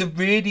 it's a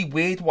really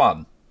weird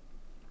one.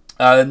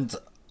 And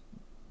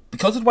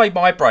because of the way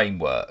my brain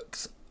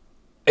works,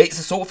 it's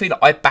the sort of thing that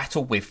I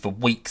battle with for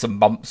weeks and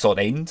months on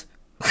end.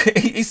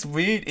 It's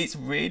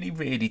really,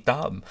 really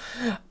dumb.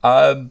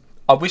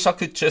 I wish I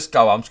could just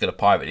go, I'm just going to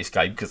pirate this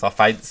game because I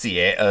fancy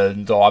it,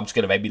 or I'm just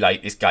going to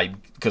emulate this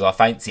game because I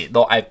fancy it,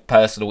 not have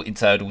personal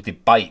internal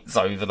debates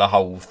over the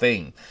whole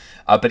thing.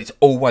 But it's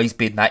always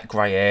been that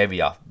grey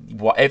area.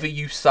 Whatever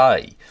you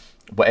say,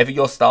 whatever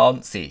your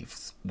stance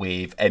is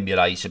with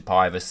emulation,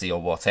 piracy, or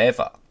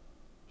whatever,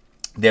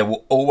 there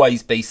will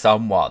always be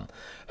someone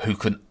who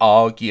can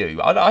argue,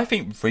 and I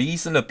think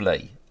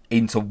reasonably,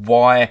 into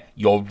why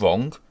you're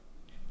wrong,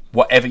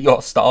 whatever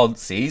your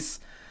stance is.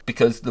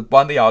 Because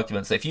one of the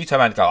arguments, if you turn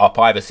around and go, oh,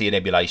 piracy and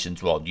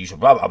emulation's wrong, you should,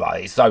 blah, blah, blah,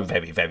 it's so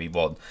very, very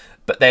wrong.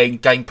 But then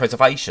game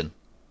preservation.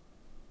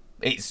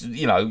 It's,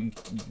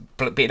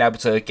 being able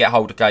to get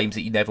hold of games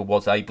that you never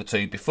was able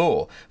to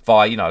before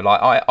via,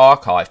 like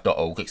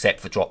archive.org, except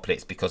for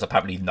droplets, because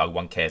apparently no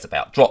one cares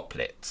about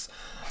droplets.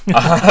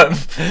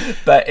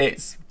 But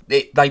it's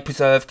they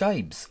preserve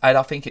games, and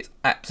I think it's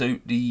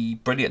absolutely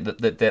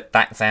brilliant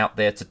that's out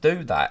there to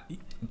do that.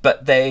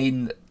 But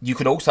then you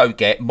can also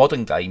get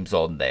modern games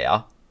on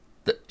there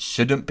that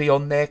shouldn't be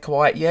on there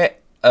quite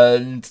yet,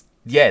 and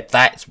yeah,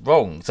 that's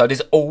wrong. So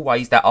there's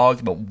always that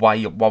argument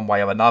one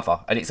way or another,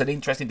 and it's an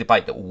interesting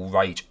debate that will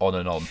rage on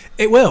and on.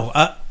 It will.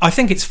 I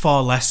think it's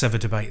far less of a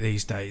debate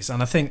these days,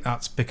 and I think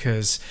that's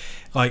because,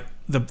 like,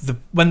 the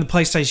when the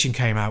PlayStation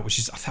came out, which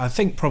is I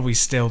think probably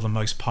still the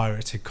most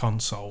pirated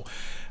console.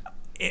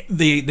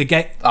 The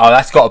game. Oh,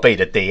 that's got to be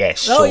the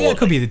DS. Oh surely. yeah, it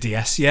could be the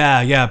DS.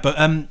 Yeah, but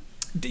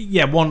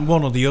yeah, one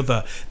or the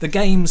other. The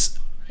games.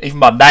 Even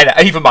my nan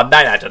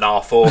had an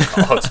R4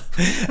 card.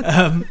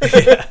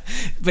 Yeah.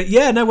 But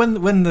yeah, no.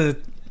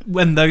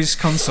 When those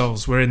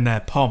consoles were in their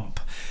pomp,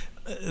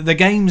 the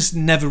games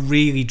never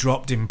really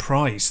dropped in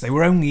price. They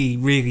were only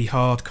really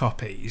hard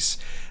copies.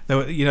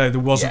 There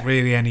wasn't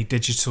really any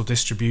digital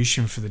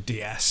distribution for the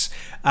DS,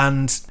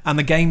 and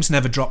the games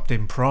never dropped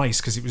in price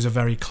because it was a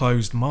very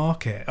closed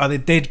market. They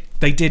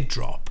did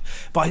drop,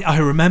 but I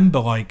remember,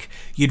 like,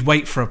 you'd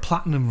wait for a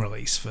platinum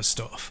release for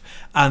stuff,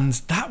 and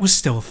that was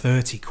still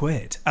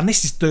 £30, and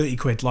this is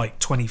 £30 like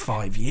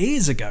 25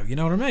 years ago. You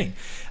know what I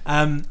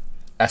mean?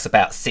 That's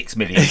about £6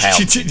 million.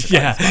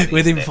 Yeah, money,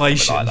 with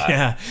inflation. Like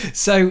yeah,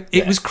 so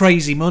it was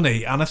crazy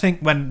money, and I think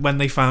when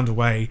they found a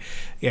way,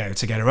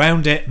 to get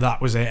around it,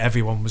 that was it.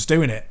 Everyone was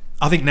doing it.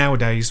 I think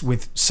nowadays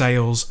with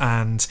sales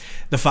and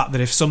the fact that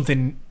if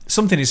something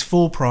is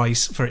full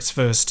price for its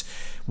first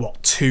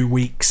 2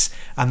 weeks,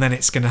 and then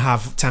it's going to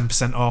have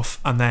 10% off,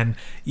 and then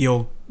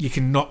you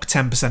can knock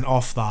 10%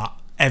 off that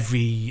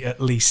every at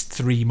least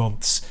 3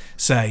 months,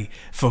 say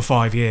for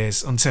 5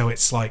 years, until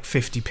it's like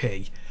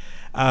 50p.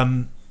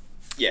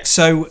 Yeah.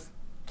 So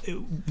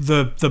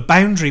the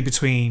boundary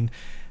between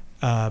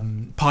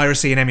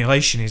piracy and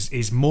emulation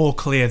is more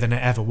clear than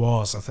it ever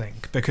was, I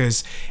think,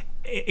 because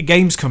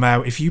games come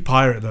out, if you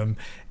pirate them,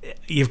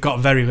 you've got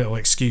very little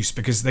excuse,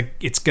 because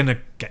it's going to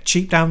get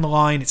cheap down the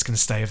line, it's going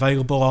to stay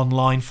available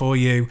online for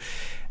you,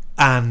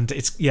 and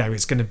it's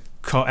going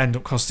to end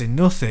up costing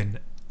nothing.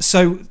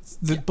 So,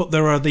 but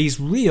there are these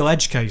real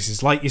edge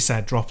cases, like you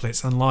said,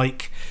 Droplets, and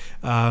like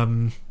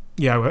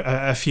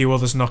a few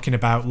others knocking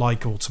about,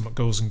 like Ultimate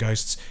Ghouls and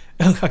Ghosts.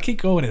 I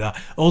keep calling it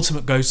that.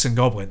 Ultimate Ghosts and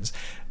Goblins,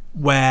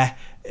 where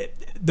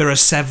there are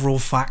several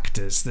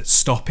factors that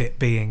stop it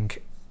being,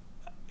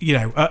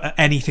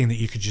 anything that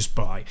you could just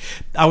buy.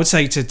 I would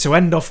say, to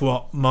end off,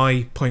 what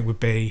my point would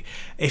be,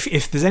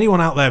 if there's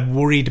anyone out there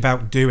worried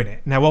about doing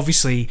it, now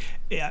obviously,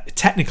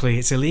 technically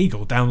it's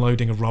illegal.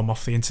 Downloading a ROM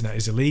off the internet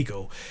is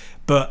illegal.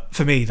 But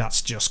for me,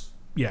 that's just,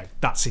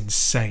 that's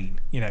insane.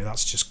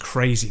 That's just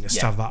craziness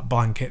to have that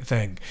blanket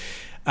thing.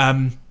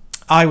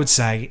 I would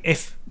say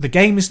if the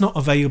game is not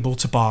available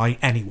to buy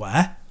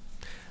anywhere,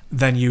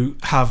 then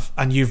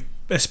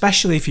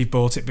especially if you've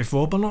bought it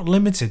before, but not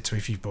limited to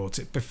if you've bought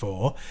it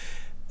before,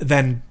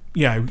 then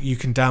you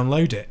can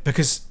download it,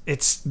 because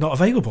it's not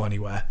available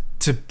anywhere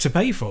to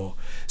pay for.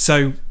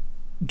 So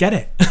get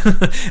it.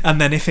 And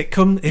then if it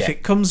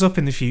comes up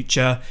in the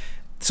future,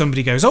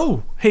 somebody goes,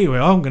 oh, here we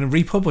are, I'm going to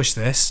republish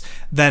this,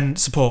 then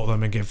support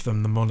them and give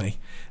them the money.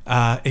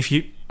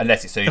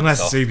 Unless it's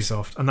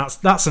Ubisoft. And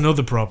that's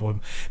another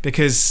problem,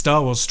 because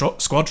Star Wars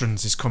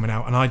Squadrons is coming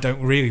out, and I don't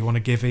really want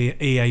to give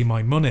EA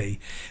my money.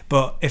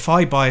 But if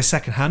I buy a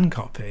second-hand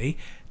copy,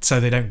 so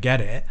they don't get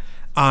it,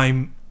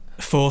 I'm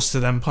forced to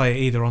then play it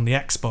either on the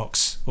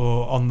Xbox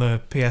or on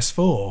the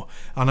PS4,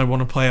 and I want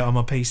to play it on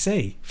my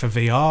PC for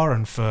VR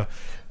and for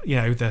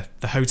the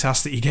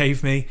HOTAS that you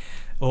gave me,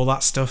 all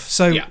that stuff.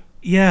 So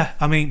yeah,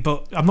 I mean,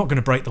 but I'm not going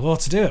to break the law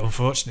to do it,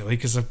 unfortunately,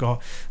 because I've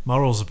got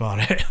morals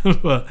about it.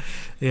 But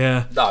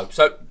yeah, no.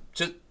 So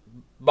just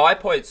my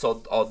points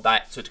on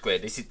that, to a degree,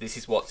 this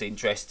is what's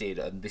interesting,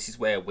 and this is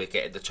where we're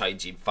getting the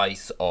changing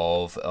face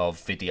of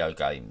video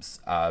games.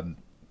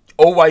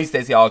 Always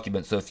there's the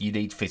arguments of you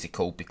need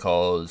physical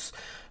because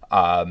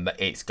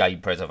it's game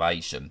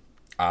preservation,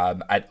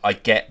 and I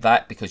get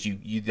that, because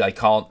they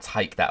can't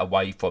take that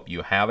away from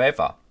you.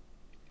 However,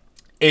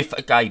 if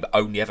a game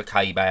only ever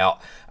came out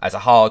as a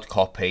hard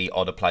copy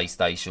on a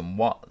PlayStation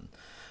 1,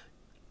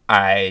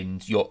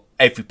 and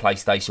every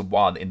PlayStation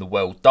 1 in the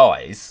world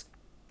dies,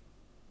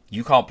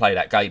 you can't play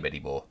that game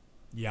anymore.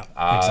 Yeah,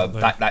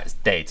 exactly. That's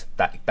dead.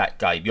 That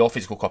game, your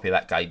physical copy of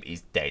that game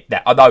is dead.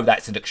 Now, I know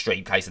that's an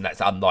extreme case, and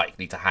that's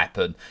unlikely to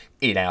happen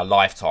in our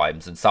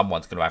lifetimes, and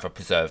someone's going to have a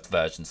preserved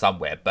version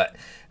somewhere, but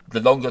the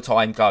longer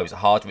time goes, the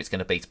harder it's going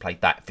to be to play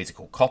that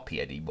physical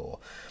copy anymore.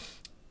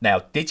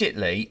 Now,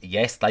 digitally,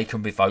 yes, they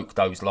can revoke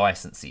those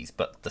licenses,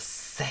 but the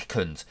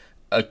second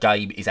a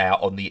game is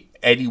out on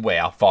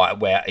anywhere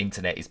where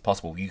internet is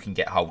possible, you can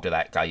get hold of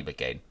that game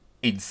again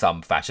in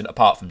some fashion,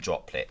 apart from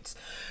Droplets.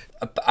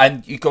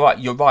 And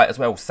you're right as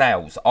well,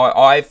 sales.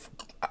 I've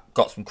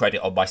got some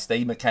credit on my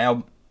Steam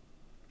account,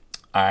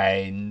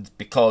 and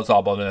because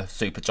I'm on a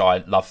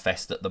Supergiant love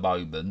fest at the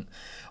moment,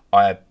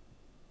 I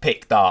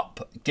picked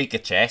up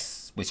Giga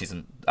Chess, which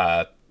isn't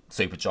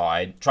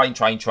Supergiant,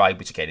 Train,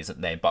 which again isn't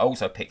them, but I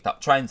also picked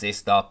up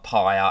Transistor,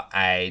 Pyre,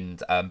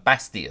 and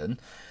Bastion.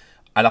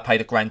 and I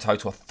paid a grand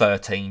total of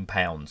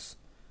 £13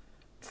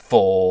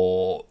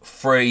 for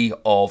 3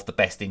 of the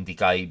best indie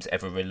games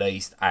ever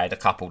released and a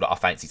couple that I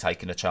fancy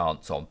taking a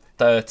chance on.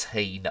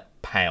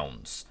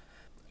 £13.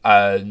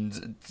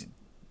 And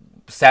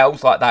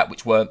sales like that,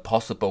 which weren't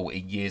possible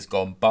in years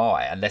gone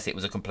by, unless it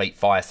was a complete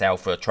fire sale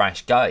for a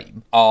trash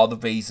game, are the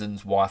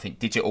reasons why I think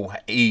digital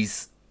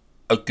is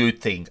a good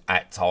thing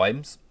at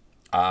times,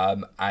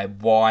 and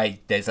why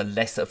there's a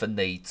less of a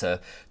need to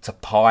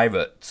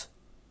pirate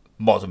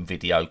modern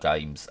video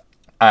games.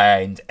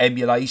 And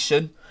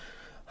emulation,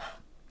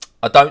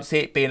 I don't see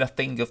it being a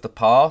thing of the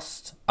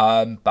past,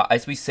 but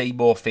as we see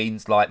more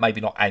things like,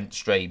 maybe not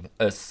Antstream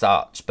as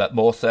such, but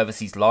more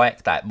services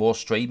like that, more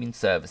streaming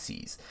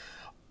services,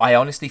 I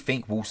honestly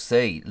think we'll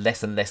see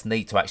less and less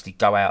need to actually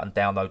go out and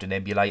download an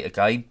emulator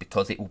game,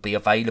 because it will be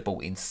available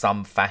in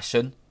some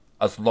fashion,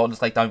 as long as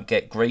they don't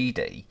get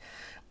greedy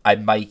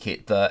and make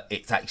it that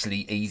it's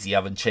actually easier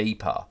and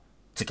cheaper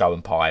to go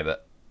and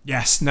pirate.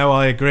 Yes, no,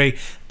 I agree.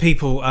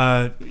 People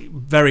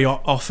very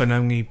often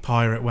only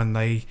pirate when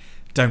they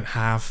don't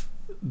have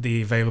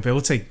the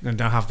availability and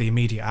don't have the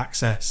immediate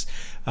access.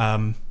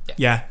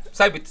 Yeah.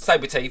 Same with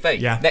TV.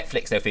 Yeah.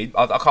 Netflix, everything.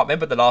 I can't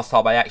remember the last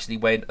time I actually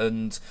went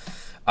and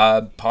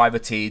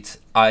pirated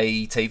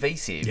a TV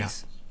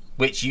series,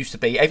 which used to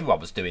be, everyone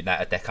was doing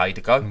that a decade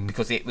ago,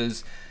 because it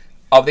was,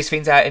 oh, this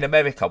thing's out in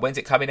America, when's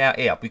it coming out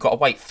here? We've got to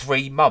wait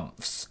 3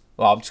 months.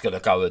 Well, I'm just going to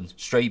go and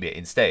stream it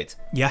instead.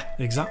 Yeah,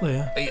 exactly,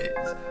 yeah.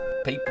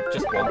 People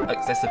just want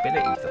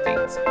accessibility for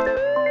things.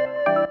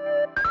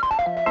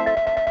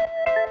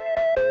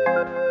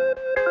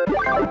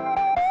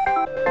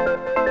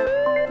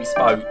 We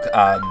spoke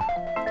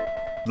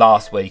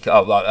last week,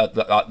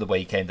 like the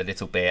weekend a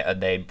little bit,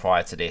 and then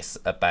prior to this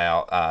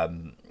about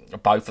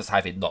both of us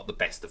having not the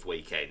best of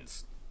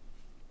weekends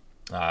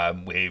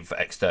with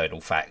external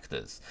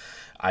factors.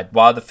 And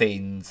one of the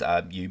things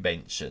you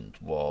mentioned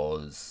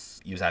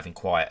was you was having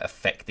quite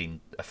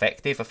affecting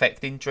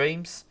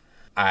dreams,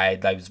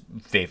 and they was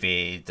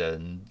vivid,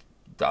 and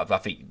I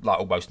think like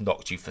almost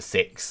knocked you for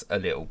 6 a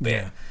little bit.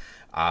 Yeah.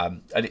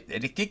 And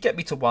it did get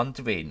me to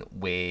wondering,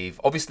 with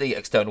obviously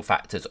external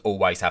factors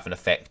always have an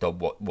effect on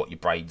what your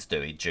brain's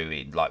doing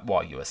during, like,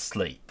 while you're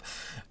asleep,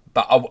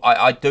 but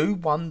I do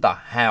wonder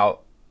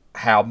how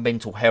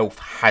mental health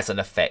has an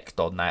effect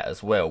on that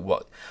as well.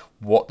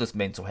 What does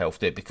mental health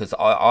do? Because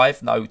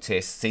I've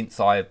noticed since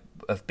I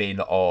have been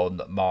on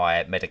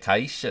my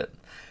medication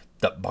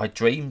that my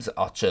dreams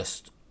are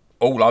just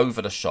all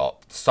over the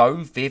shop, so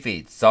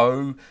vivid,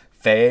 so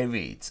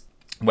varied,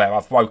 where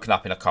I've woken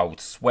up in a cold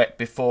sweat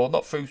before,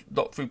 not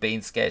through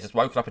being scared, just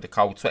woken up in a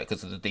cold sweat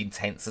because of the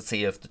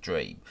intensity of the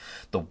dream,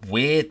 the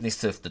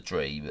weirdness of the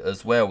dream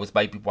as well, was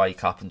made me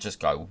wake up and just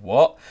go,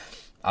 what?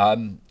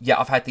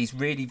 I've had these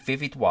really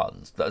vivid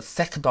ones that the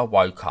second I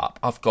woke up,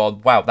 I've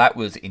gone, wow, that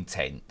was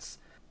intense.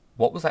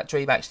 What was that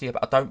dream actually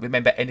about? I don't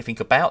remember anything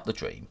about the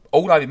dream.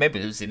 All I remember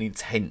was an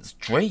intense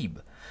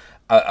dream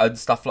and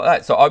stuff like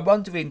that. So I'm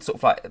wondering, sort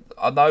of like,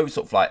 I know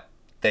sort of like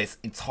there's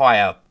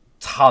entire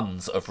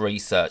tons of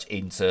research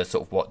into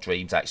sort of what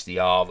dreams actually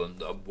are,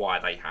 and why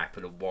they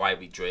happen, and why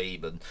we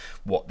dream, and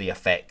what the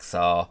effects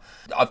are.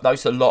 I've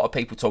noticed a lot of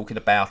people talking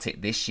about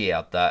it this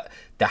year, that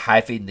they're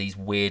having these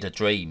weirder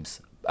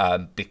dreams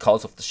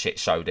because of the shit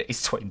show that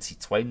is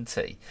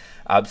 2020.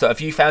 So have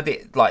you found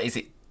it, like, is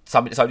it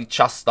something that's only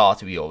just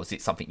started with you, or is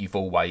it something you've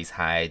always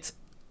had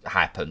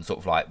happen, sort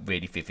of like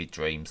really vivid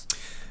dreams?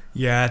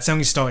 Yeah, it's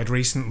only started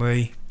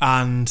recently,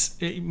 and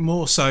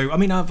more so, I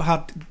mean, I've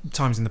had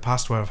times in the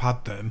past where I've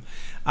had them,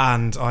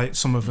 and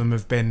some of them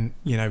have been,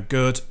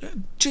 good.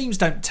 Dreams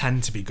don't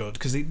tend to be good,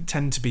 because they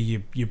tend to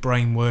be your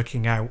brain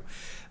working out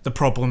the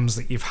problems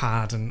that you've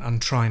had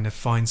and trying to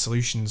find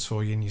solutions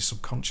for you in your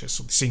subconscious,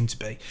 or they seem to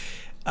be.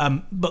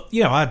 But,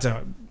 I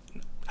had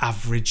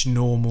average,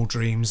 normal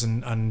dreams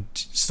and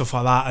stuff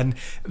like that, and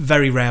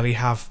very rarely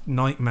have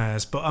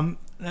nightmares. But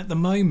at the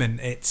moment,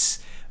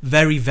 it's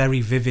very,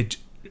 very vivid,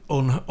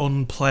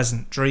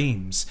 unpleasant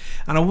dreams,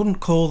 and I wouldn't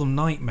call them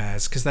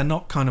nightmares, because they're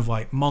not kind of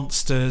like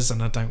monsters,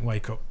 and I don't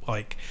wake up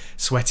like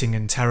sweating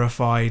and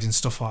terrified and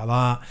stuff like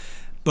that,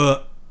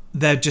 but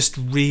they're just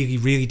really,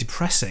 really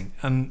depressing,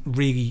 and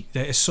really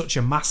it's such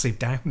a massive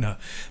downer,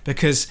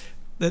 because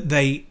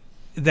they're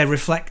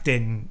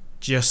reflecting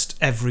just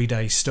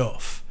everyday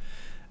stuff,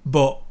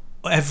 but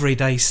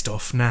everyday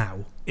stuff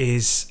now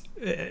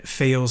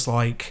feels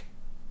like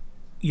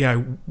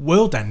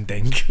world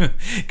ending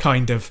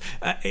kind of.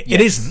 It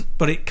isn't,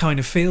 but it kind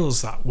of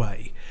feels that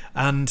way,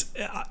 and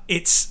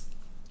it's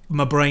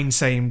my brain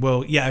saying,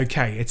 well, yeah,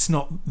 okay, it's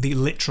not the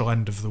literal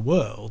end of the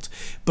world,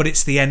 but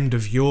it's the end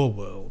of your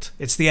world.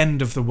 It's the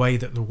end of the way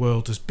that the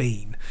world has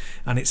been,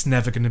 and it's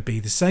never going to be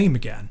the same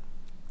again.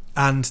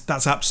 And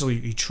that's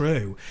absolutely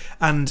true.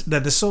 And they're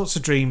the sorts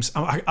of dreams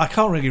I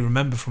can't really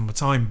remember from the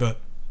time,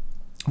 but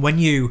when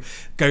you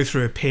go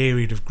through a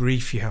period of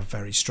grief, you have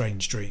very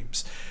strange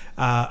dreams.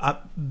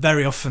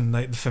 Very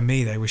often, for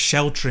me, they were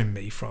sheltering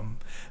me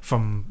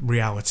from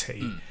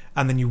reality,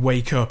 and then you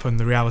wake up and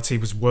the reality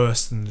was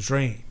worse than the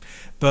dream.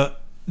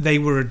 But they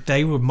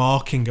were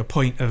marking a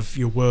point of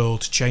your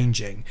world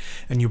changing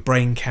and your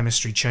brain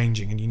chemistry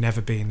changing and you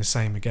never being the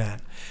same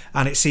again.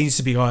 And it seems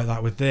to be like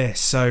that with this.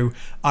 So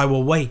I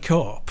will wake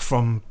up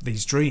from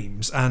these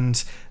dreams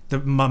and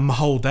my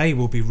whole day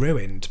will be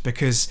ruined,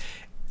 because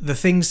the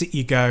things that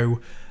you go,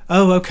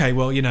 oh, okay,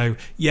 well,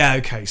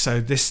 okay, so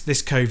this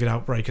COVID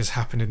outbreak has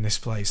happened in this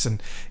place,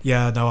 and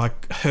I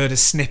heard a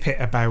snippet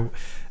about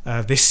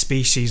this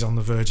species on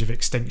the verge of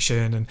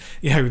extinction, and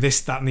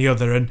this, that, and the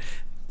other, and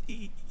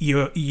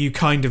you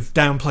kind of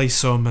downplay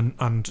some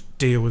and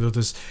deal with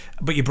others,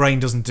 but your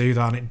brain doesn't do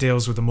that, and it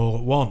deals with them all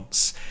at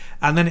once,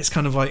 and then it's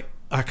kind of like,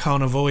 I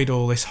can't avoid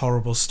all this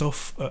horrible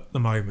stuff at the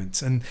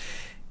moment, and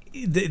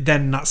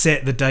then that's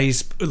it. The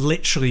day's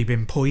literally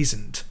been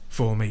poisoned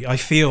for me. I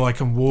feel like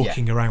I'm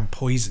walking around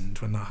poisoned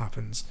when that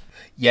happens.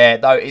 Yeah,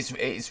 no,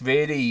 it's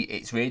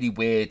really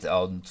weird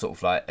on sort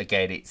of like,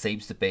 again, it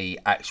seems to be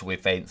actual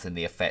events and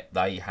the effect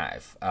they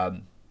have.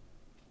 I'm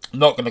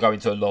not going to go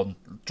into a long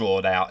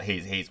drawn out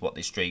here's what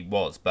this dream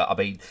was, but I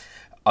mean,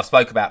 I've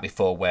spoke about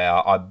before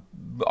where I'm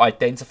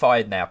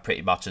identified now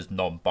pretty much as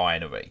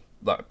non-binary,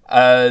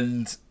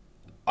 and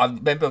I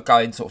remember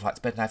going sort of like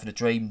to bed and having a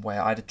dream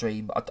where I had a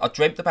dream. I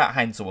dreamt about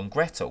Hansel and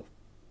Gretel,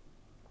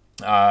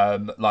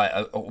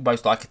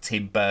 almost like a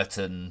Tim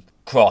Burton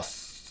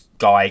cross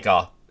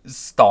Geiger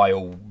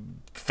style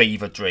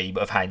fever dream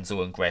of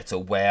Hansel and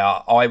Gretel,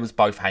 where I was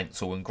both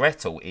Hansel and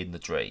Gretel in the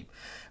dream,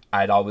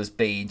 and I was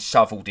being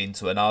shoveled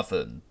into an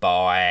oven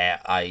by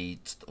a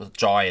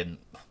giant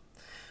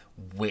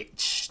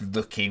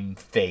witch-looking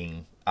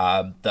thing.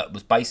 That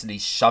was basically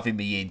shoving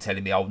me in,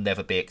 telling me I'll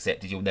never be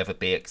accepted, you'll never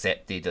be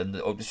accepted, and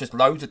it was just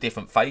loads of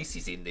different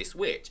faces in this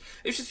witch.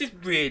 It was just this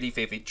really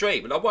vivid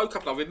dream, and I woke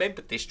up and I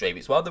remembered this dream.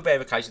 It's one of the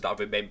rare occasions that I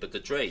remembered the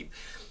dream,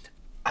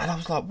 and I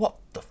was like, what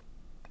the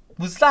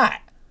was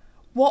that?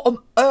 What on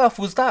earth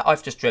was that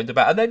I've just dreamed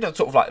about? And then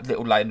sort of like a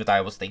little later in the day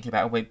I was thinking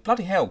about it and went,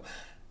 bloody hell,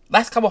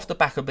 that's come off the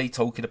back of me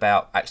talking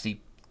about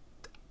actually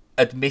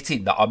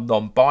admitting that I'm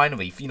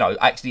non-binary,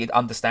 actually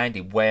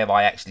understanding where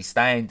I actually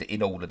stand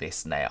in all of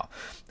this now.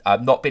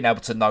 Not being able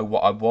to know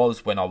what I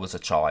was when I was a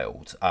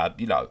child,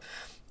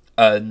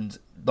 and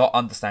not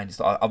understanding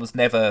that I was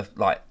never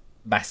like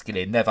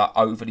masculine, never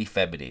overly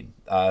feminine,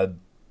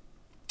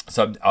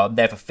 so I'll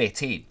never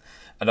fit in.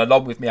 And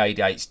along with my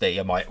ADHD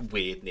and my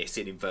weirdness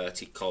in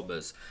inverted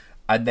commas,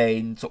 and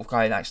then sort of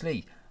going,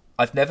 actually,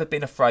 I've never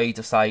been afraid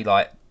to say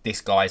like, this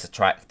guy's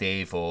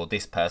attractive or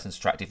this person's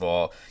attractive,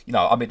 or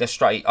I'm in a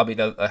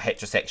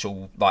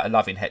heterosexual, like a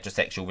loving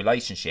heterosexual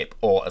relationship,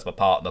 or as my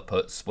partner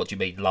puts, what do you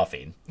mean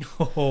loving?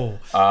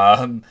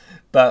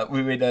 But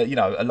we're in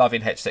a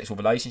loving heterosexual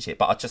relationship,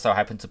 but I just so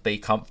happen to be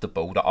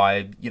comfortable that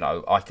I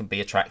can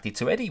be attracted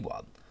to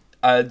anyone.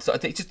 And so I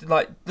think just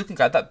like looking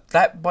at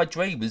that my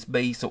dream was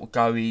me sort of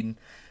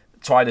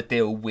trying to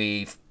deal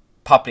with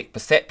public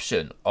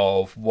perception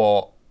of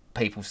what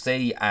people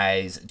see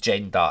as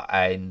gender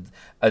and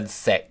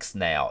sex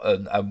now,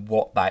 and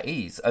what that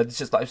is. And it's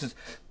just like,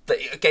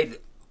 again,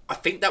 I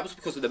think that was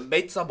because of the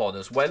meds I'm on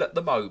as well at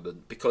the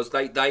moment, because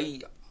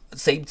they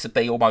seem to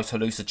be almost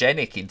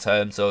hallucinogenic in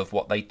terms of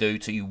what they do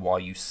to you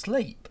while you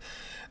sleep.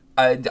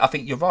 And I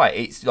think you're right.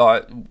 It's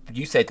like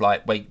you said,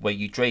 like when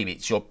you dream,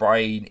 it's your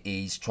brain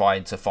is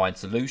trying to find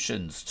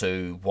solutions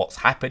to what's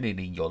happening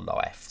in your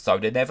life. So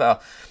they're never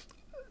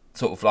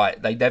sort of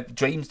like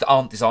dreams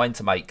aren't designed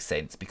to make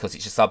sense, because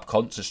it's your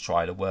subconscious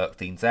trying to work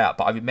things out.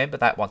 But I remember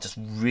that one just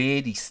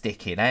really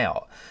sticking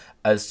out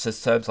as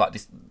just terms like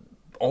this,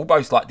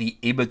 almost like the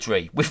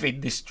imagery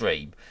within this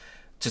dream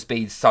just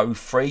being so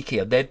freaky.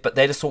 And they're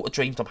the sort of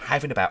dreams I'm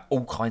having about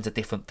all kinds of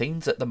different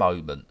things at the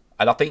moment.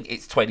 And I think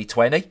it's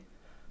 2020.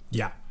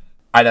 Yeah.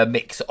 And a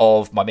mix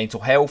of my mental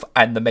health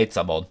and the meds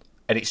I'm on.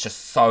 And it's just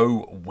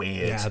so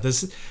weird. Yeah,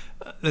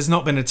 there's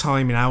not been a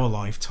time in our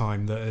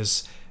lifetime that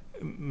has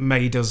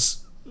made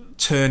us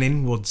turn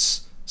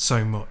inwards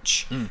so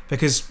much.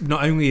 Because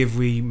not only have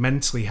we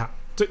mentally had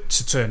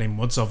to turn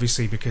inwards,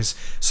 obviously, because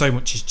so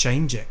much is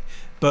changing,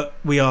 but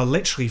we are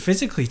literally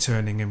physically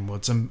turning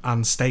inwards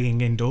and staying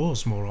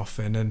indoors more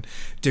often and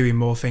doing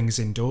more things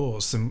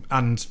indoors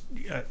and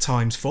at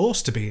times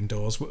forced to be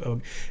indoors,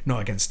 not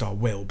against our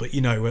will, but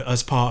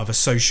as part of a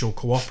social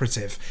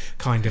cooperative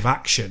kind of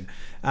action.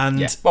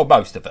 And well,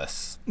 most of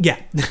us.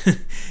 Yeah.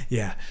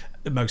 Yeah,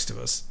 most of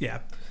us. Yeah.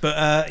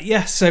 But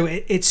so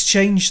it's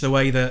changed the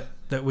way that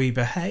we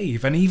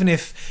behave. And even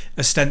if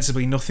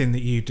ostensibly nothing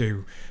that you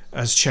do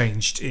has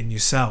changed in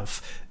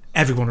yourself,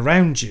 everyone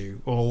around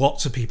you, or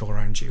lots of people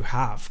around you,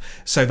 have.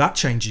 So that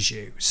changes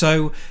you.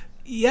 So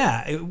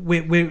yeah,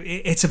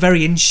 it's a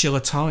very insular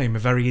time, a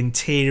very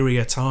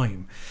interior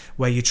time,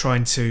 where you're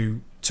trying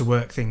to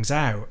work things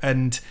out.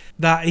 And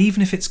that,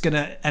 even if it's going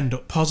to end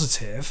up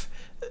positive,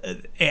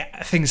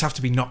 things have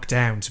to be knocked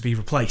down to be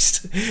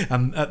replaced.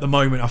 And at the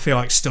moment, I feel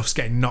like stuff's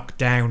getting knocked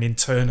down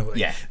internally.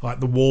 Yeah. Like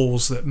the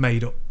walls that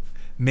made up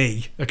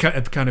me are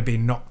kind of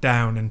being knocked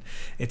down, and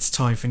it's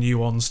time for new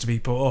ones to be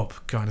put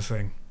up, kind of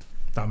thing.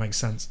 That makes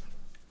sense.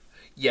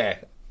 Yeah.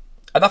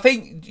 And I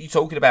think you're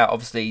talking about,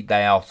 obviously,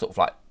 they are sort of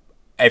like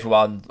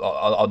everyone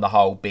on the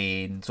whole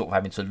being sort of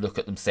having to look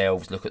at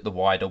themselves, look at the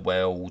wider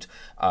world,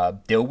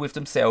 deal with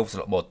themselves a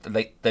lot more.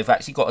 They've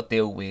actually got to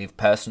deal with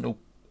personal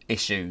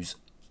issues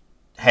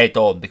head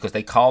on, because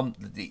they can't.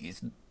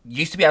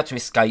 Used to be able to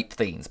escape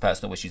things,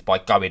 personal issues, by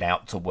going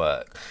out to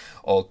work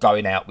or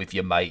going out with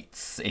your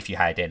mates, if you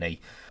had any,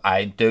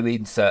 and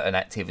doing certain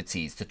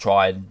activities to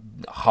try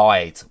and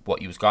hide what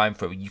you was going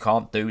through. You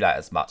can't do that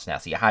as much now,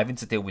 so you're having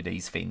to deal with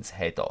these things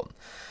head on.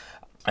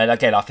 And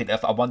again,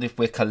 I wonder if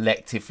we're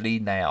collectively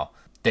now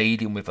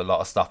dealing with a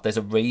lot of stuff. There's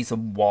a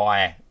reason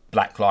why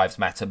Black Lives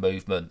Matter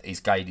movement is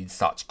gaining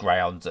such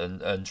ground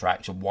and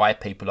traction, why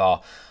people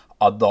are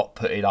not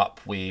putting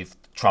up with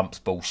Trump's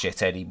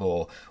bullshit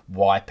anymore,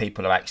 why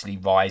people are actually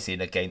rising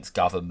against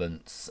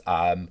governments,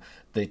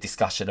 the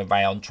discussion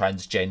around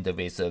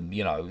transgenderism,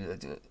 you know,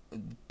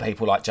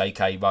 people like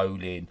J.K.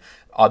 Rowling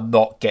are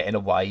not getting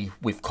away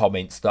with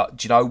comments that,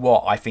 do you know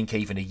what, I think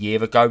even a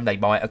year ago they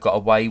might have got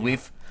away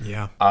with.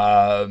 Yeah.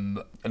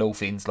 And all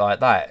things like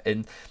that.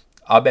 And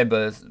I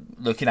remember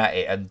looking at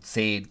it and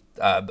seeing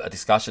a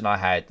discussion I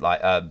had,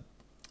 like,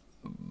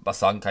 my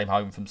son came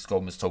home from school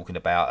and was talking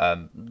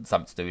about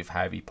something to do with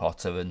Harry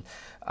Potter and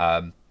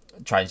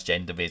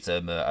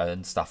transgenderism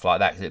and stuff like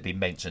that, because it had been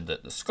mentioned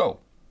at the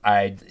school.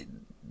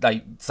 And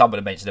someone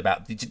had mentioned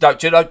about, do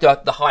you know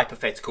the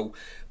hypothetical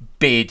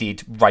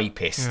bearded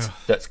rapist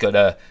that's going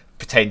to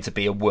pretend to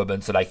be a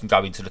woman so they can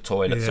go into the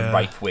toilets and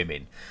rape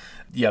women?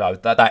 You know,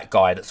 that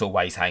guy that's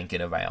always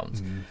hanging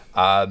around.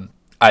 And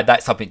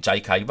that's something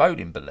J.K.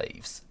 Rowling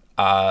believes.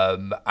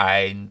 And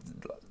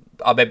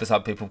I remember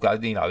some people go,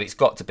 you know, it's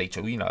got to be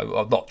true, you know,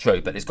 or not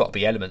true, but there's got to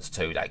be elements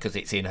to that, because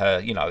it's in her,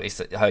 you know,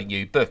 it's her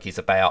new book is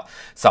about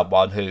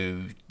someone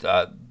who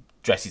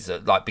dresses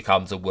like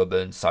becomes a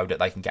woman so that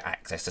they can get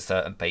access to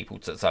certain people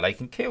so they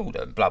can kill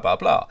them, blah blah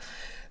blah.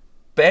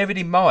 Bearing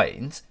in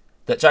mind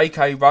that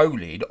J.K.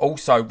 Rowling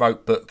also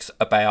wrote books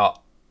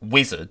about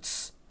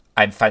wizards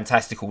and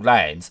fantastical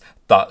lands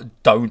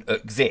that don't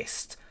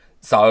exist.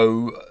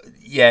 So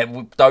yeah,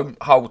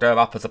 don't hold her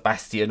up as a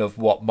bastion of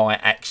what might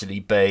actually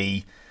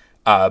be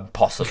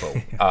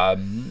possible.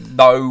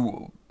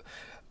 No.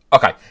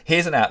 Okay,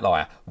 here's an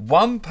outlier.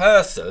 One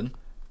person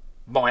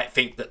might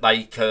think that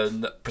they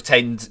can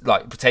pretend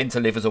to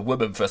live as a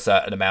woman for a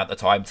certain amount of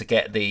time to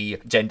get the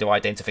gender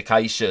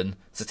identification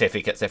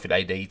certificates if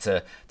they need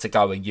to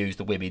go and use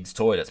the women's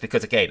toilets.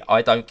 Because again,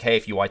 I don't care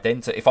if you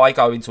if I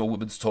go into a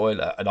woman's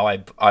toilet and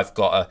I've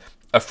got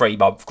a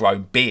 3-month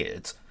grown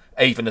beard,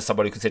 even as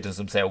someone who considers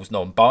themselves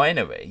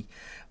non-binary,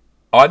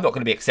 I'm not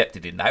going to be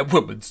accepted in that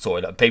woman's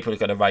toilet, and people are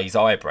going to raise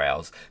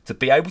eyebrows. To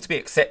be able to be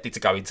accepted to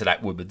go into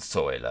that woman's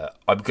toilet,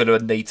 I'm going to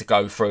need to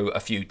go through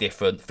a few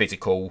different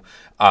physical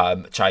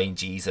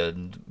changes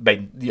and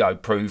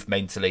prove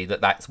mentally that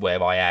that's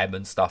where I am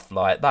and stuff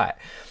like that.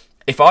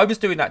 If I was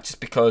doing that just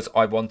because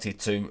I wanted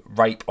to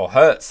rape or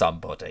hurt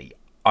somebody,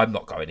 I'm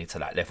not going into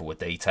that level of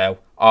detail.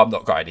 I'm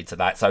not going into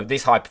that. So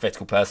this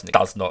hypothetical person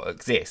does not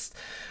exist.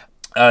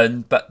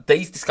 But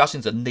these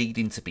discussions are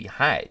needing to be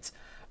had.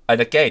 And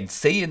again,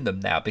 seeing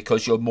them now,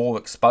 because you're more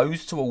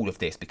exposed to all of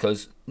this,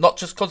 because not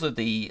just because of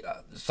the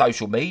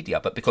social media,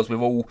 but because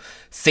we're all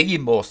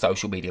seeing more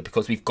social media,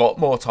 because we've got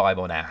more time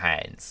on our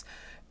hands.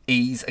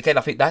 Again,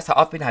 I think that's how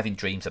I've been having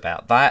dreams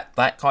about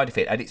that kind of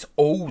thing. And it's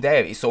all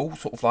there. It's all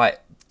sort of like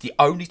the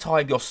only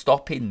time you're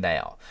stopping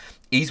now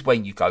is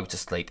when you go to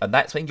sleep. And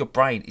that's when your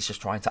brain is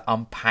just trying to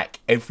unpack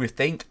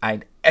everything,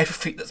 and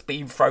everything that's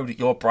being thrown at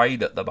your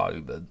brain at the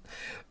moment,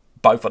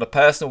 both on a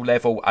personal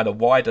level and a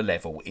wider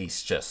level,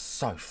 is just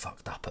so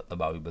fucked up at the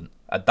moment.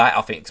 And that,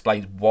 I think,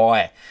 explains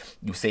why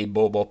you're seeing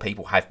more and more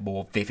people have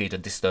more vivid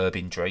and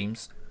disturbing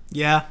dreams.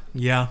 Yeah,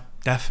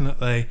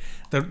 definitely.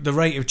 The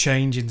rate of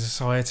change in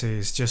society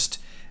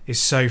is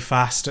so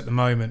fast at the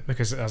moment,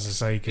 because, as I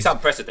say, it's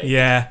unprecedented.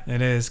 Yeah,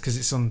 it is, because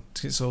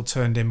it's all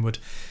turned inward.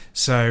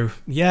 So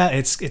yeah,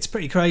 it's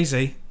pretty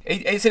crazy.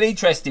 It's an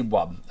interesting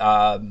one,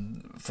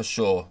 for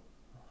sure.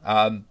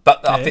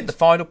 But I think the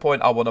final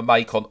point I want to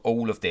make on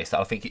all of this,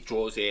 and I think it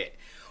draws it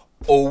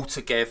all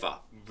together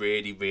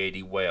really,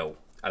 really well,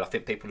 and I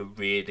think people will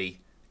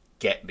really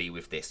get me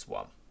with this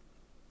one.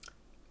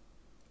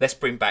 Let's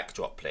bring back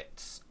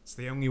droplets. It's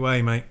the only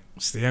way, mate.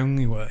 It's the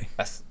only way.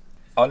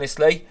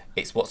 Honestly,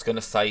 it's what's going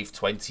to save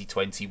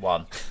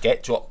 2021.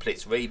 Get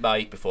droplets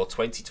remade before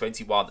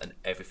 2021 and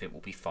everything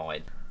will be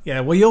fine. Yeah,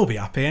 well, you'll be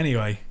happy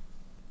anyway.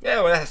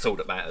 Yeah, well, that's all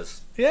that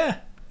matters. Yeah.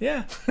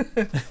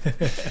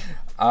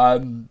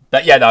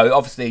 But yeah, no,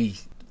 obviously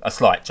a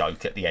slight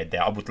joke at the end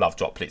there. I would love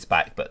droplets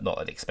back, but not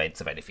at the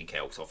expense of anything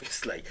else,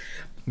 obviously.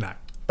 No.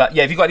 But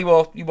yeah, have you got any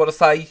more you want to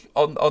say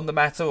on the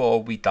matter, or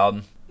are we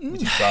done,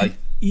 would you say?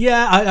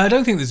 Yeah, I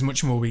don't think there's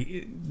much more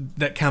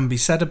that can be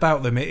said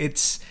about them.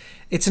 It's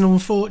an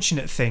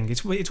unfortunate thing.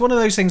 It's one of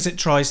those things that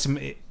tries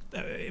to,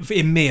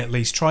 in me at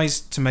least, tries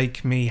to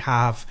make me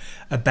have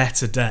a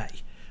better day.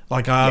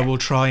 Like, I will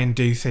try and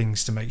do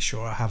things to make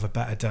sure I have a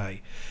better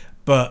day.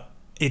 But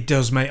it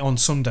does make, on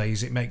some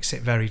days, it makes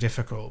it very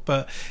difficult.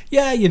 But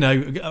yeah,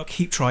 I'll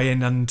keep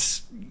trying,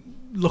 and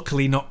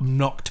luckily not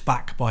knocked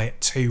back by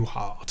it too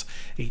hard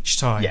each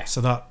time. Yeah.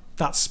 So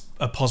that's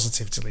a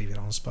positive to leave it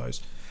on, I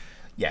suppose.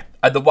 Yeah,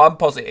 and the one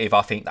positive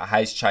I think that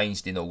has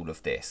changed in all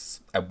of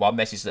this, and one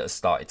message that has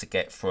started to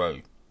get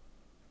through,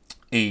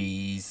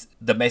 is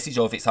the message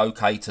of it's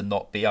okay to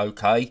not be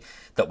okay.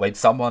 That when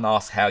someone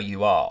asks how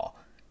you are,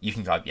 you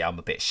can go, yeah, I'm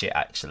a bit shit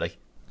actually.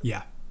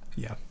 Yeah.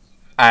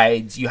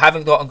 And you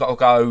haven't got to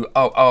go,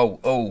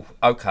 oh,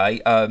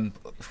 okay,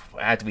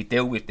 how do we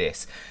deal with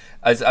this?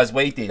 As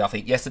we did, I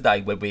think,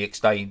 yesterday when we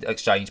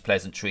exchanged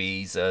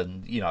pleasantries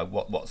and, you know,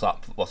 what's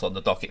on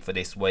the docket for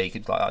this week.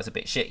 It's like, oh, it's a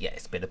bit shit. Yeah,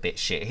 it's been a bit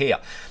shit here.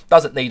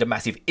 Doesn't need a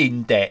massive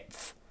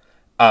in-depth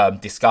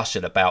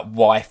discussion about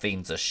why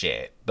things are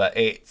shit, but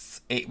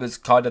it was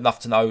kind enough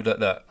to know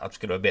that I'm just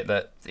going to admit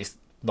that it's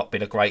not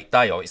been a great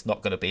day, or it's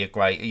not going to be a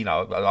great, you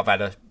know, I've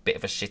had a bit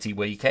of a shitty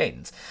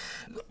weekend.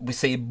 We're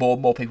seeing more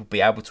and more people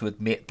be able to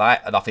admit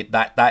that, and I think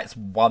that's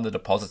one of the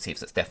positives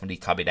that's definitely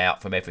coming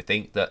out from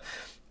everything. That,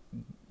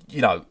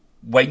 you know,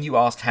 when you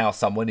ask how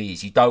someone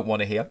is, you don't want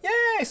to hear,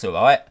 yeah, it's all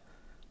right,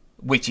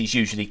 which is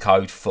usually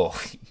code for,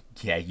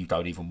 yeah, you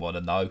don't even want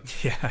to know.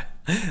 Yeah,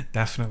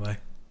 definitely.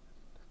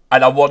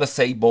 And I want to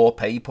see more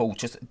people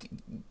just,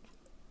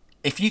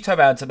 if you turn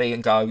around to me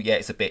and go, yeah,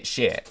 it's a bit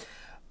shit,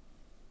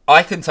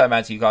 I can turn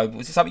around to you and go,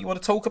 was it something you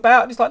want to talk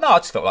about? And it's like, no, I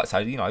just felt like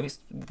saying, you know, it's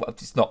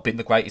not been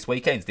the greatest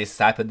weekends. This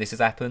has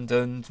happened,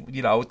 and,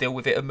 you know, I'll deal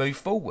with it and move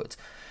forward.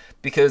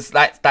 Because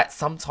that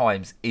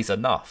sometimes is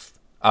enough.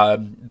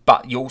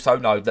 But you also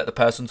know that the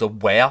person's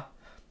aware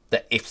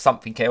that if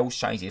something else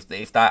changes,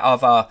 if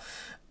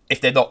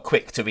they're not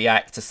quick to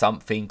react to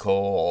something,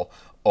 or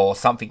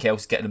something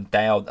else getting them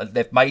down, and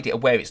they've made it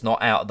aware it's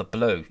not out of the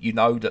blue. You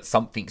know that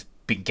something's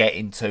been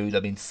getting to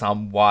them in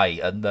some way,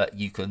 and that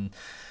you can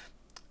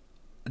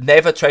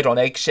never tread on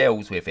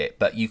eggshells with it,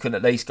 but you can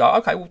at least go,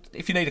 okay, well,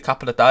 if you need a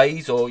couple of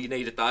days, or you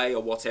need a day,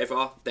 or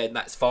whatever, then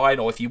that's fine.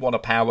 Or if you want to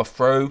power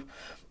through,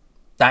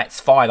 that's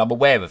fine. I'm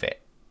aware of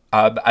it.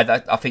 And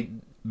I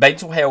think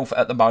mental health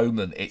at the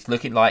moment, it's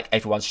looking like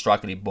everyone's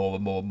struggling more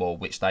and more and more,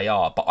 which they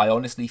are. But I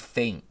honestly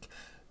think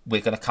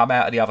we're going to come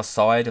out of the other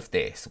side of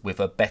this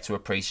with a better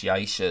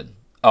appreciation,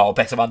 or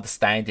better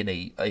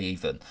understanding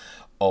even,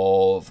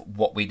 of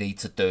what we need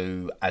to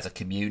do as a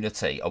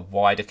community, a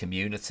wider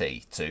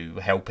community, to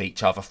help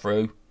each other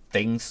through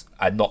things,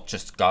 and not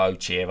just go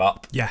cheer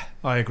up. Yeah,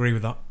 I agree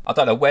with that. I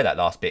don't know where that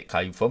last bit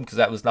came from, because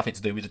that was nothing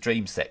to do with the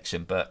dream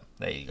section, but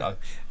there you go.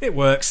 It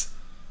works.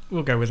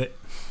 We'll go with it.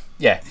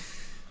 Yeah.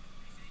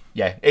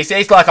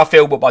 It's like I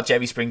filmed my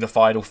Jerry Springer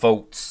Final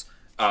Thoughts.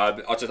 I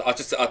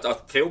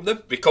filmed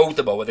them, record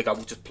them all, and they go,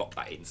 we'll just plop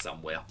that in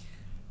somewhere.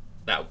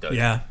 That'll do.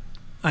 Yeah.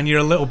 And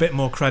you're a little bit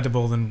more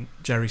credible than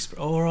Jerry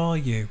Springer. Or are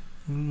you?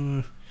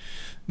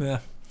 Yeah.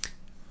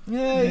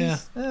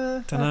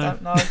 I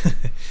don't know.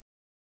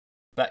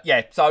 But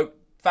yeah, so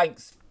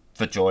thanks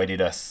for joining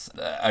us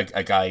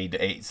again.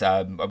 It's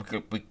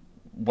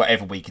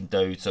whatever we can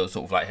do to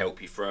sort of like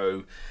help you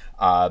through.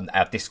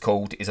 Our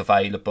Discord is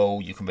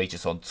available. You can reach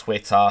us on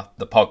Twitter.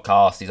 The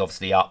podcast is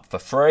obviously up for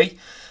free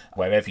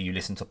wherever you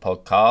listen to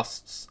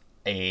podcasts.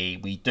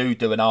 We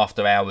do an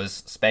after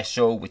hours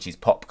special, which is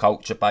pop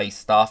culture based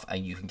stuff,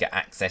 and you can get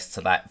access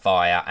to that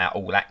via our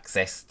all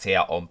access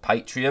tier on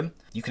Patreon.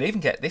 You can even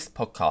get this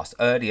podcast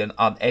early and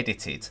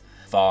unedited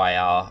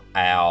via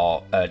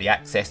our early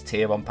access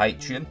tier on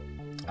Patreon.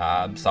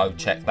 So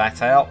check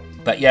that out.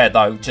 But yeah,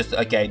 though, just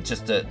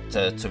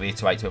to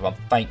reiterate to everyone,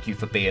 thank you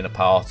for being a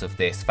part of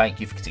this. Thank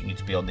you for continuing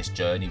to be on this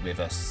journey with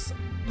us.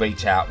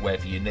 Reach out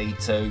wherever you need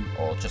to,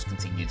 or just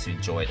continue to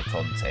enjoy the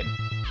content.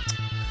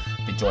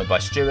 Been joined by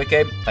Stu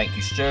again. Thank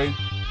you, Stu.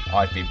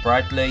 I've been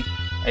Bradley.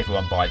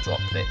 Everyone buy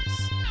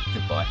droplets.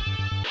 Goodbye.